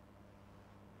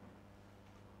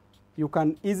 you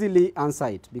can easily answer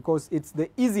it because it's the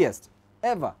easiest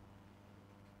ever.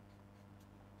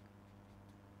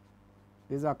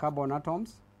 These are carbon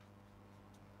atoms.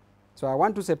 So I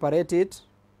want to separate it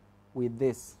with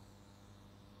this.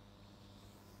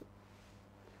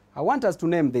 I want us to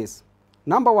name this.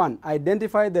 Number one,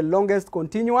 identify the longest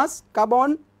continuous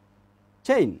carbon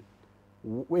chain.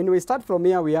 When we start from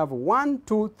here, we have 1,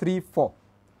 2, 3, 4,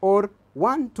 or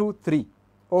 1, 2, 3,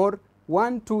 or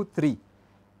 1, 2, 3.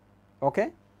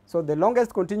 Okay? So the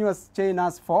longest continuous chain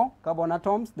has 4 carbon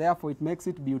atoms, therefore it makes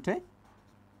it butane.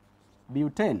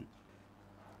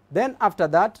 Then after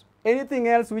that, anything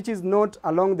else which is not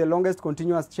along the longest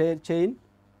continuous chain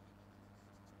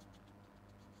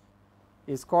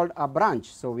is called a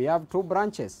branch. So we have 2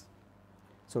 branches.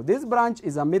 So this branch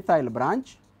is a methyl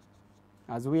branch,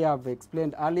 as we have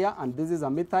explained earlier, and this is a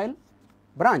methyl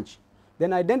branch.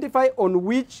 Then identify on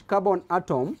which carbon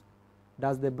atom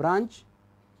does the branch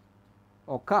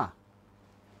occur.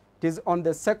 It is on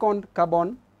the second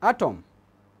carbon atom.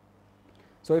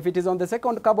 So if it is on the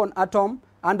second carbon atom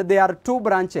and there are 2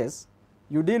 branches,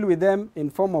 you deal with them in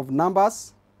form of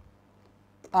numbers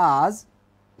as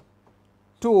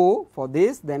 2 for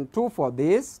this, then 2 for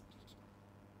this.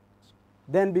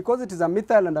 Then because it is a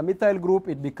methyl and a methyl group,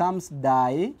 it becomes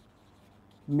dimethyl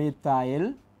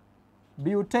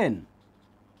butane.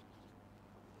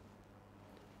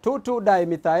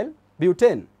 2,2-dimethyl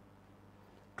butane.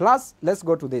 Class, let's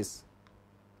go to this.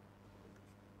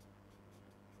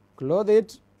 Close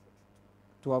it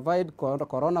to avoid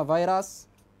coronavirus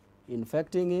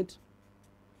infecting it.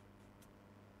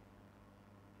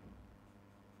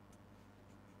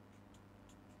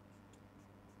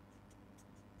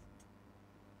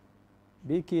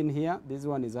 Be keen here. This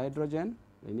one is hydrogen.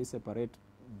 Let me separate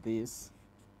this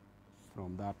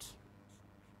from that.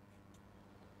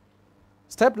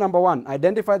 Step number 1,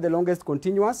 identify the longest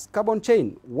continuous carbon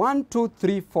chain. 1, 2,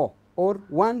 3, 4, or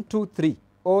 1, 2, 3,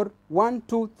 or 1,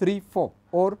 2, 3, 4,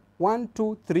 or 1,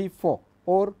 2, 3, 4,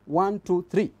 or 1, 2,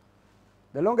 3.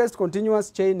 The longest continuous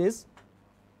chain is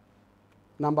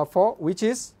number 4, which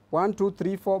is 1, 2,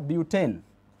 3, 4 butane.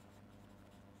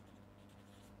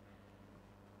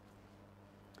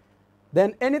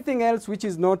 Then anything else which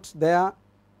is not there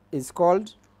is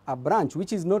called a branch,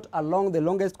 which is not along the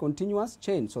longest continuous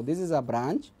chain. So this is a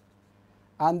branch,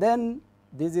 and then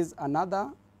this is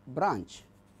another branch.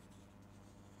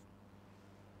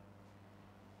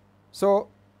 So,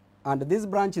 and this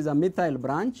branch is a methyl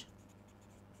branch.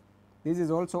 This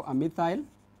is also a methyl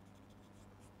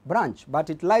branch, but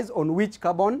it lies on which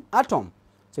carbon atom?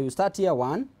 So you start here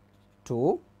 1,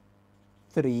 2,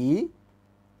 3,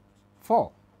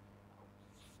 4.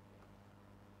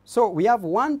 So we have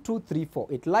 1, 2, 3, 4.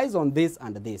 It lies on this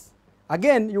and this.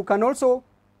 Again, you can also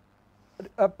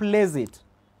place it,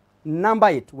 number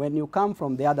it when you come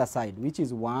from the other side, which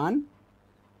is 1,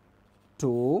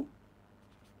 2,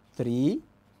 3,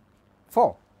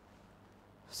 4.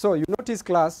 So you notice,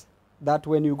 class, that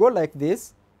when you go like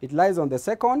this, it lies on the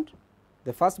second,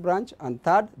 the first branch, and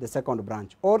third, the second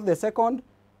branch, or the second,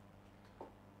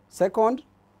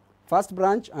 first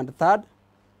branch, and third,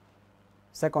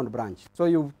 second branch. So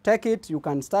you take it, you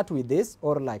can start with this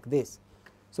or like this.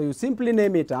 So you simply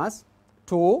name it as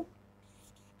 2,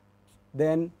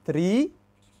 then 3,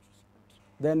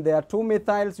 then there are 2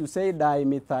 methyls, you say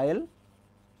dimethyl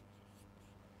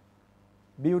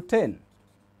butane.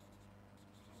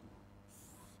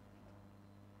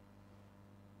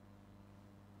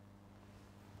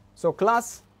 So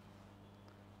class,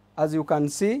 as you can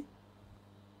see,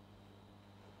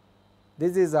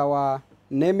 this is our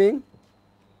naming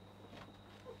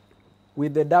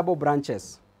with the double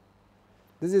branches.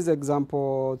 This is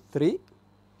example 3.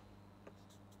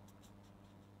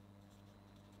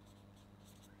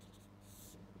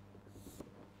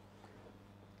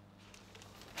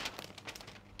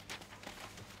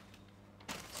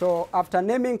 So after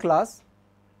naming, class,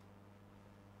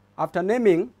 after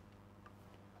naming,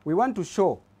 we want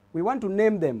to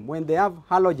name them when they have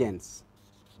halogens.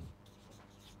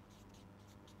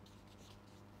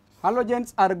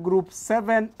 Halogens are group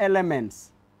 7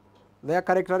 elements. Their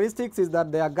characteristics is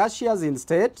that they are gaseous in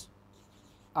state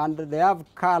and they have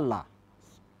color.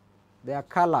 They are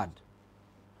colored.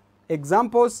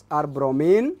 Examples are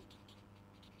bromine,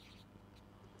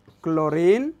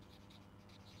 chlorine,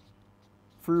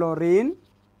 fluorine,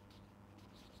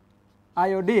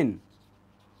 iodine.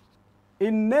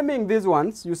 In naming these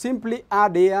ones, you simply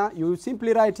add here, you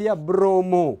simply write here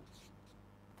bromo.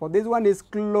 For this one is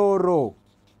chloro.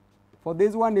 For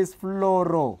this one is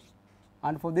fluoro.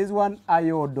 And for this one,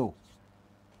 iodo.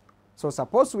 So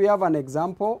suppose we have an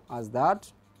example as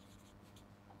that.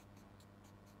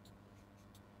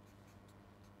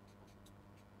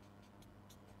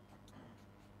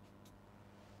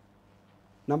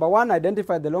 Number 1,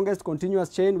 identify the longest continuous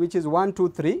chain, which is 1, 2,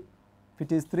 3. If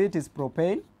it is 3, it is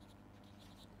propane.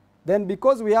 Then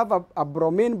because we have a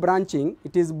bromine branching,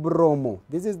 it is bromo.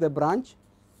 This is the branch.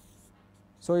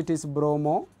 So it is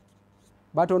bromo.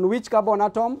 But on which carbon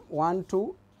atom? 1,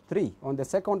 2, 3. On the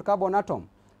second carbon atom.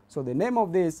 So the name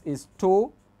of this is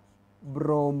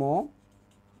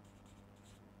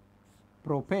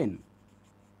 2-bromo-propane.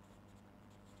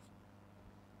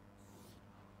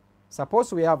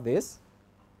 Suppose we have this.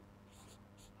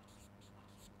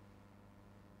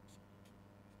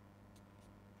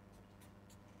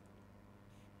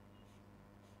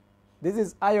 This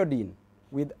is iodine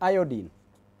with iodine.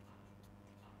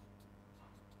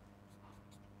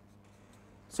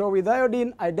 So with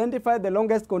iodine, identify the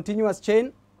longest continuous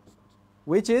chain,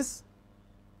 which is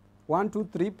 1, 2,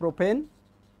 3 propane.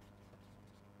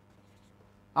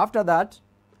 After that,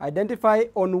 identify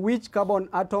on which carbon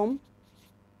atom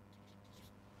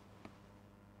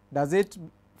does it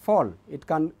fall. It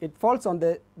falls on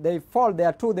there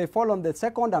are two, they fall on the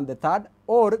second and the third,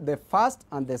 or the first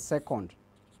and the second.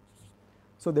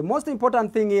 So the most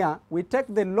important thing here, we take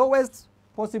the lowest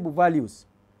possible values.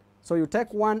 So you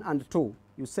take 1 and 2.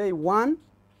 You say 1,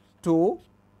 2.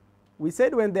 We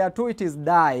said when there are 2 it is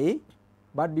di,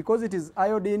 but because it is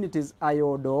iodine it is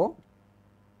iodo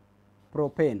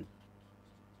propane.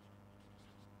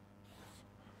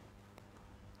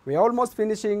 We are almost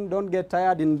finishing, don't get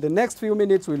tired. In the next few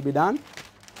minutes we'll be done.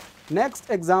 Next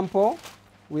example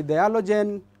with the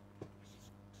halogen,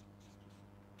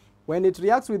 when it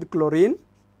reacts with chlorine,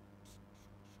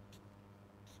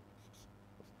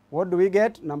 what do we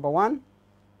get? Number 1,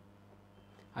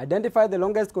 identify the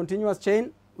longest continuous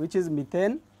chain, which is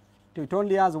methane. It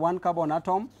only has 1 carbon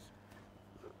atom.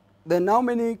 Then how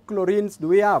many chlorines do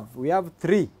we have? We have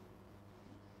 3.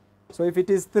 So if it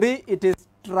is 3, it is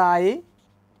trichloromethane.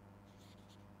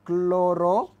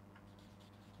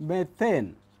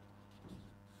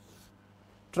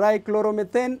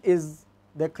 Trichloromethane is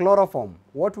the chloroform,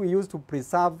 what we use to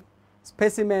preserve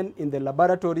specimen in the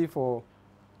laboratory for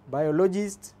biology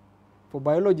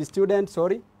students,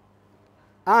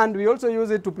 and we also use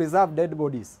it to preserve dead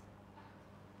bodies.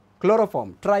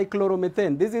 Chloroform,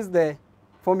 trichloromethane, this is the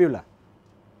formula.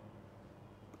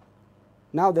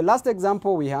 Now the last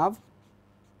example we have,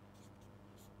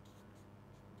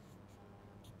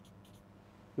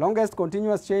 longest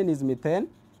continuous chain is methane,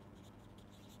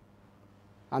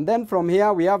 and then from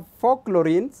here we have 4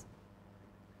 chlorines,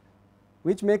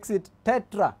 which makes it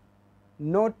tetra,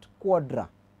 not quadra.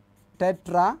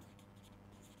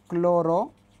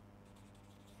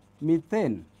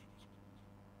 Tetrachloromethane.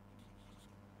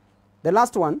 The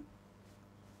last one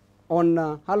on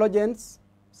halogens,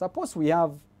 suppose we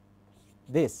have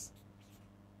this,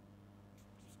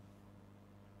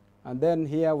 and then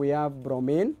here we have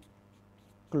bromine,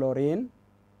 chlorine,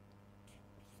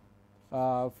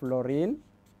 fluorine,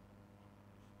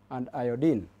 and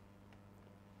iodine.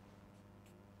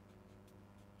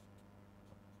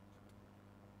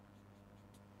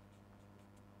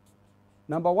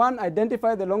 Number 1,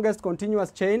 identify the longest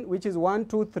continuous chain, which is 1,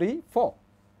 2, 3, 4.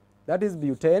 That is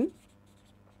butane.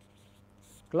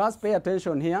 Class, pay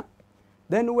attention here.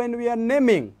 Then when we are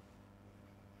naming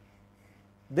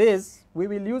this, we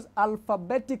will use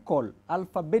alphabetical.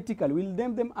 We'll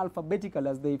name them alphabetical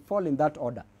as they fall in that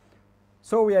order.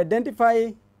 So we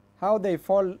identify how they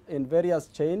fall in various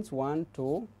chains, 1,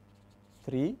 2,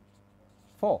 3,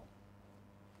 4.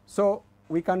 So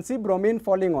we can see bromine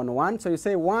falling on 1. So you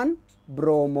say 1,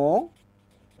 bromo,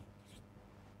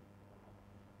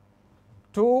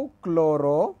 2,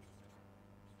 chloro,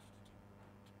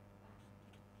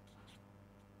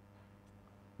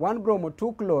 1 bromo,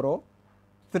 2 chloro,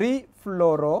 3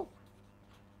 fluoro,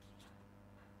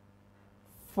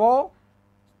 4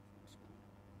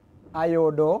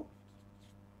 iodo,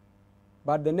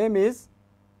 but the name is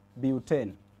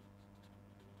butane.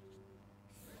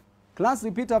 Class,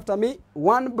 repeat after me.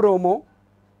 1 bromo,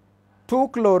 2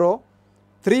 chloro,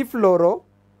 3 fluoro,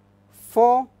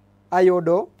 4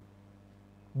 iodo,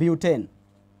 butane.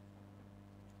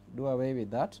 Do away with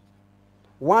that.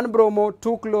 1 bromo,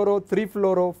 2 chloro, 3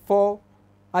 fluoro, 4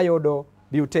 iodo,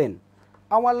 butane.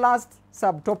 Our last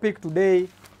subtopic today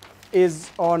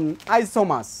is on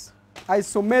isomers,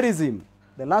 isomerism.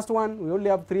 The last one, we only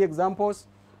have 3 examples,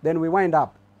 then we wind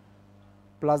up,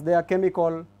 plus their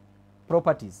chemical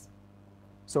properties.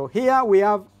 So here we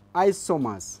have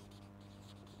isomers.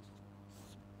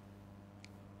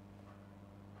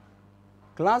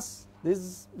 Class,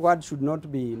 this word should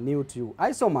not be new to you.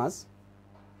 Isomers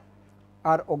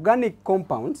are organic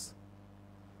compounds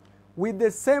with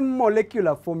the same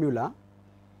molecular formula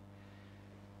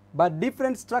but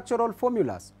different structural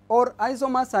formulas. Or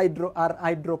isomers are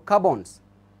hydrocarbons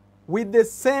with the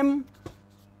same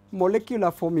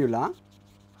molecular formula.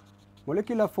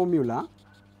 Molecular formula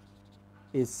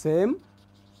is same,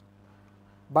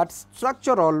 but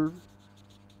structural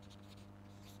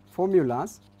formula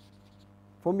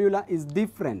is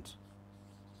different.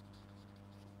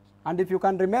 And if you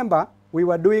can remember, we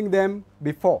were doing them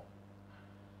before.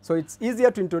 So it's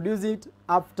easier to introduce it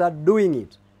after doing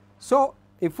it. So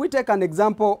if we take an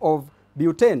example of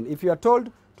butane, if you are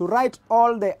told to write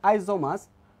all the isomers,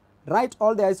 write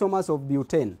all the isomers of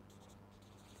butane.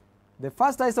 The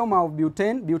first isomer of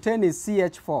butane is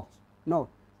CH4. No,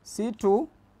 C2,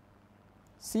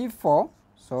 C4,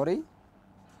 sorry.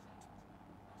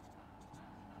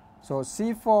 So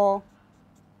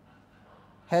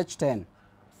C4H10.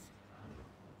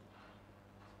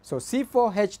 So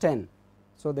C4H10.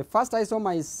 So the first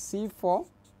isomer is C4,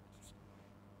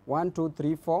 1, 2,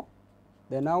 3, 4.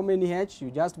 Then how many H?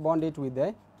 You just bond it with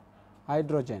the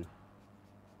hydrogen.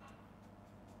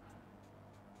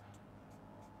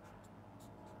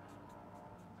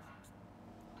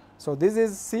 So this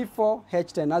is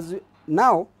C4H10.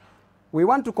 Now we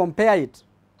want to compare it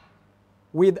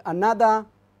with another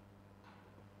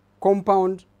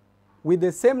compound with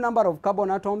the same number of carbon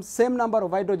atoms, same number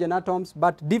of hydrogen atoms,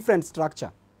 but different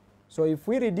structure. So if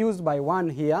we reduce by 1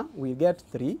 here, we get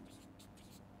 3,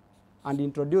 and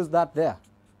introduce that there.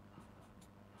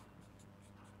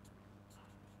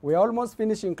 We're almost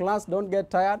finishing class, don't get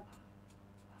tired.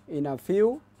 In a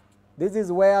few, this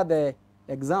is where the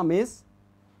exam is.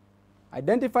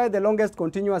 Identify the longest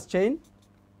continuous chain,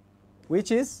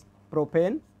 which is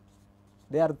propane.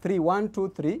 There are 3, 1, 2,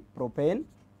 3, propane.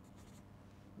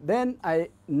 Then I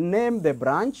name the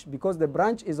branch, because the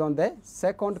branch is on the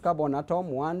second carbon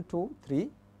atom, 1, 2, 3.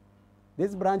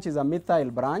 This branch is a methyl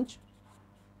branch.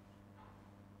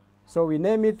 So we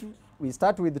name it, we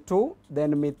start with 2,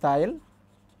 then methyl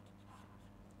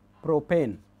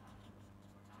propane.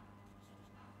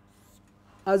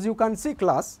 As you can see,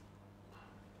 class,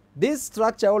 this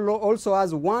structure also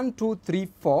has 1, 2, 3,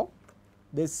 4.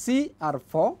 The C are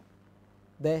 4.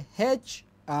 The H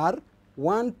are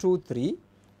 1, 2, 3,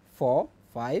 4,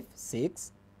 5,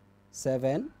 6,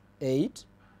 7, 8,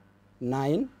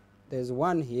 9. There's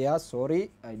 1 here,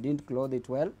 sorry, I didn't close it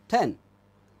well. 10.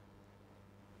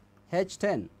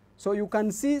 H10. So you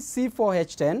can see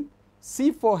C4H10,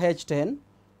 C4H10,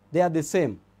 they are the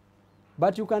same.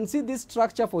 But you can see this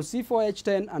structure for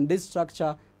C4H10 and this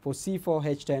structure for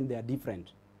C4H10, they are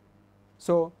different.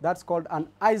 So that's called an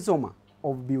isomer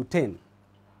of butane.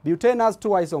 Butane has 2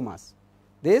 isomers,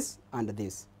 this and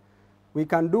this. We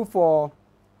can do for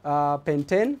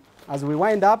pentane. As we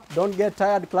wind up, don't get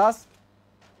tired, class.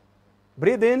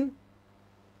 Breathe in,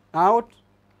 out,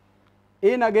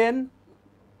 in again,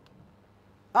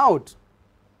 out.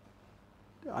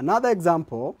 Another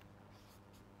example,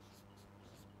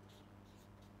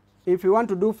 if you want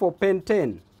to do for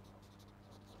pentane,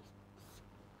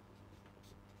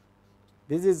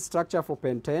 this is structure for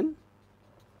pentane.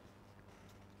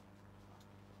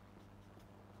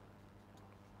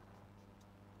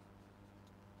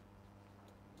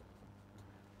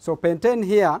 So pentane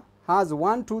here has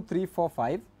 1, 2, 3, 4,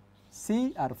 5.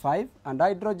 C are 5, and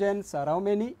hydrogens are how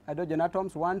many? Hydrogen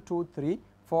atoms 1, 2, 3,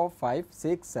 4, 5,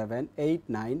 6, 7, 8,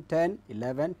 9, 10,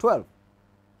 11, 12.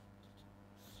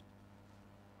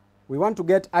 We want to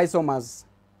get isomers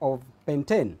of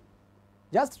pentane.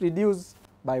 Just reduce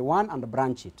by 1 and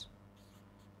branch it.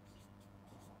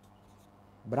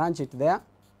 Branch it there.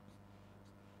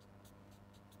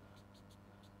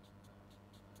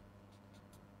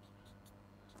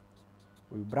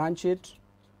 We branch it.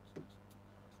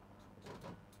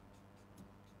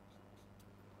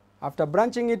 After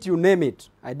branching it, you name it.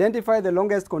 Identify the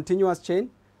longest continuous chain.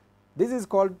 This is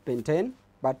called pentane,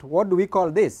 but what do we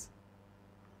call this?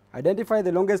 Identify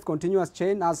the longest continuous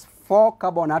chain as 4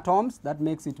 carbon atoms. That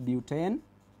makes it butane.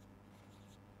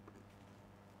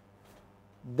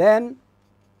 Then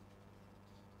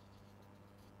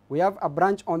we have a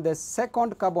branch on the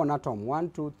second carbon atom,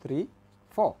 1, 2, 3,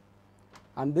 4.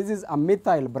 And this is a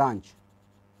methyl branch.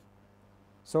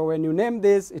 So when you name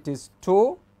this, it is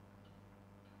 2-methyl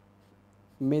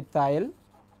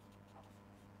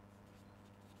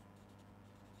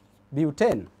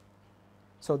butane.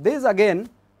 So this again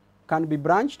can be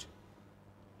branched.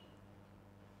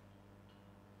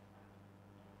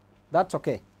 That's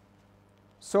okay.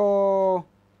 So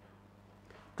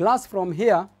class, from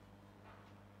here,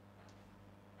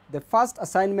 the first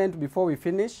assignment before we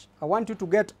finish, I want you to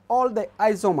get all the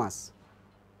isomers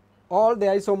of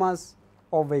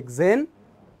hexane,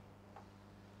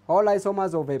 all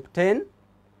isomers of heptane,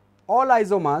 all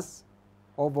isomers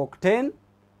of octane,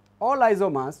 all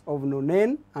isomers of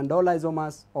nonane, and all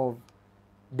isomers of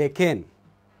decane.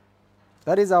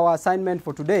 That is our assignment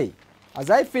for today. As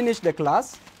I finish the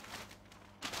class,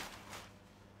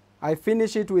 I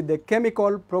finish it with the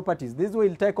chemical properties. This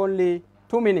will take only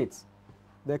 2 minutes.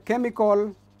 The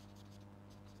chemical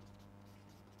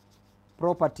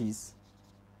properties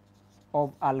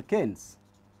of alkanes.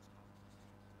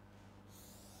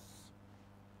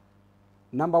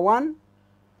 Number 1,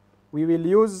 we will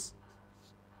use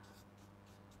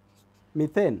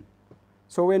methane.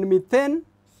 So when methane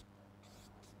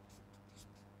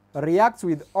reacts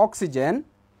with oxygen,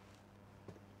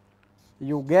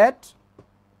 you get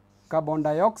carbon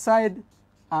dioxide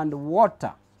and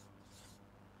water,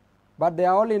 but they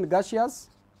are all in gaseous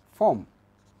form.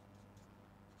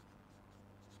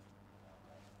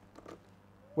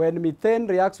 When methane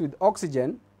reacts with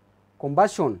oxygen,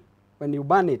 combustion, when you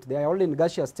burn it, they are all in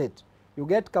gaseous state. You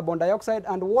get carbon dioxide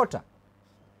and water.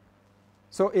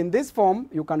 So in this form,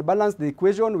 you can balance the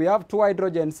equation. We have 2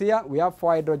 hydrogens here, we have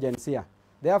 4 hydrogens here.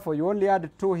 Therefore, you only add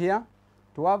 2 here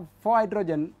to have 4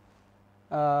 hydrogen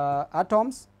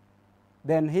atoms.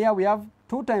 Then here we have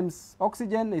 2 times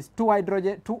oxygen is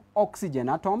 2 oxygen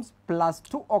atoms plus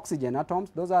 2 oxygen atoms.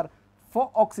 Those are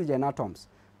 4 oxygen atoms.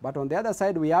 But on the other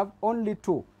side, we have only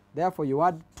 2. Therefore, you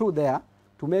add 2 there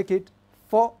to make it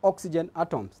 4 oxygen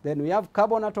atoms. Then we have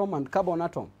carbon atom and carbon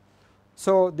atom.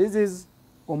 So this is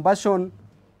combustion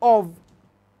of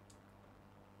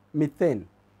methane.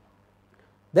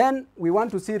 Then we want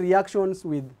to see reactions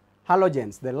with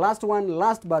halogens. The last one,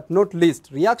 last but not least,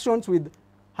 reactions with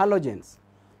halogens.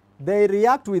 They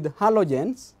react with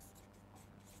halogens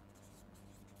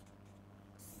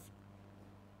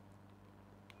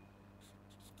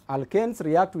alkanes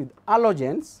react with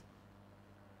halogens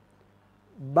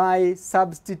by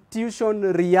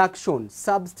substitution reaction.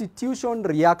 Substitution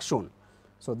reaction.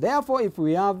 So therefore, if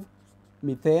we have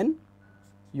methane,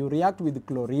 you react with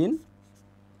chlorine,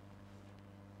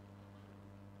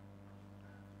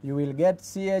 you will get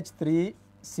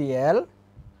CH3Cl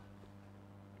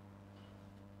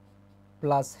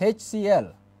plus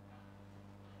HCl.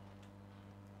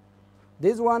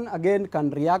 This one again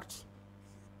can react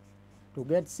to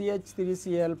get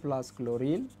CH3Cl plus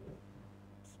chlorine.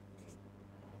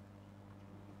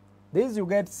 This you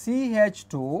get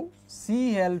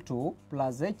CH2Cl2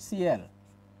 plus HCl.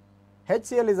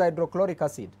 HCl is hydrochloric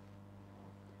acid.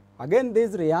 Again,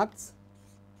 this reacts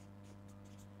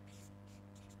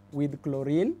with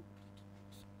chlorine.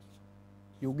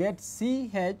 You get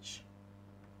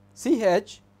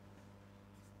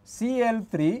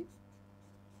CHCl3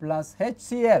 plus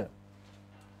HCl.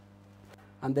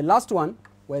 And the last one,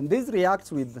 when this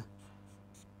reacts with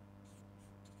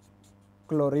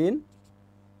chlorine,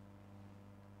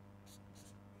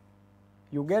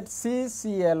 you get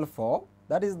CCl4,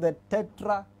 that is the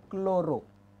tetrachloro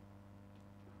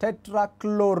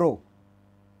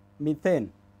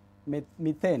methane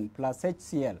plus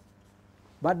HCl.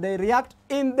 But they react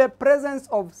in the presence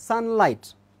of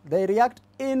sunlight. They react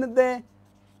in the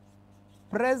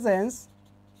presence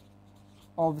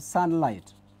of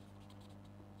sunlight.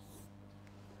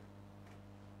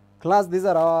 Class, these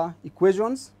are our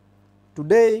equations.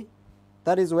 Today,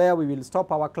 that is where we will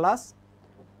stop our class.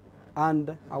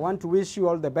 And I want to wish you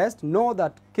all the best. Know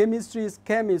that chemistry is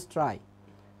chemistry.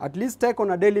 At least take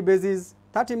on a daily basis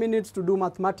 30 minutes to do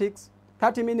mathematics,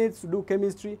 30 minutes to do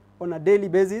chemistry on a daily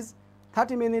basis,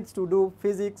 30 minutes to do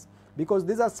physics, because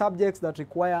these are subjects that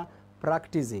require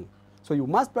practicing. So you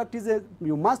must practice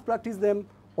them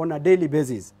on a daily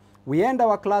basis. We end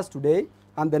our class today,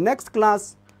 and the next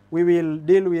class we will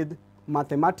deal with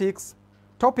mathematics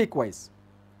topic-wise.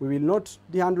 We will not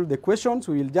handle the questions,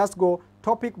 we will just go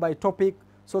topic by topic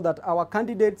so that our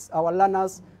candidates, our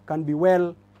learners can be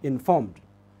well informed.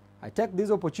 I take this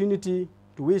opportunity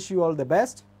to wish you all the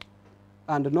best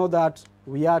and know that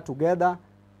we are together.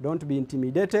 Don't be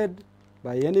intimidated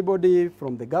by anybody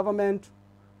from the government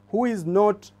who is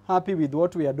not happy with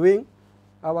what we are doing,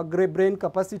 our brain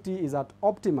capacity is at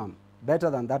optimum, better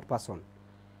than that person.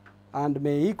 And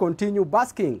may he continue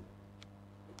basking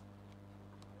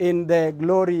in the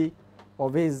glory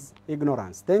of his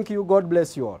ignorance. Thank you. God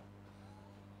bless you all.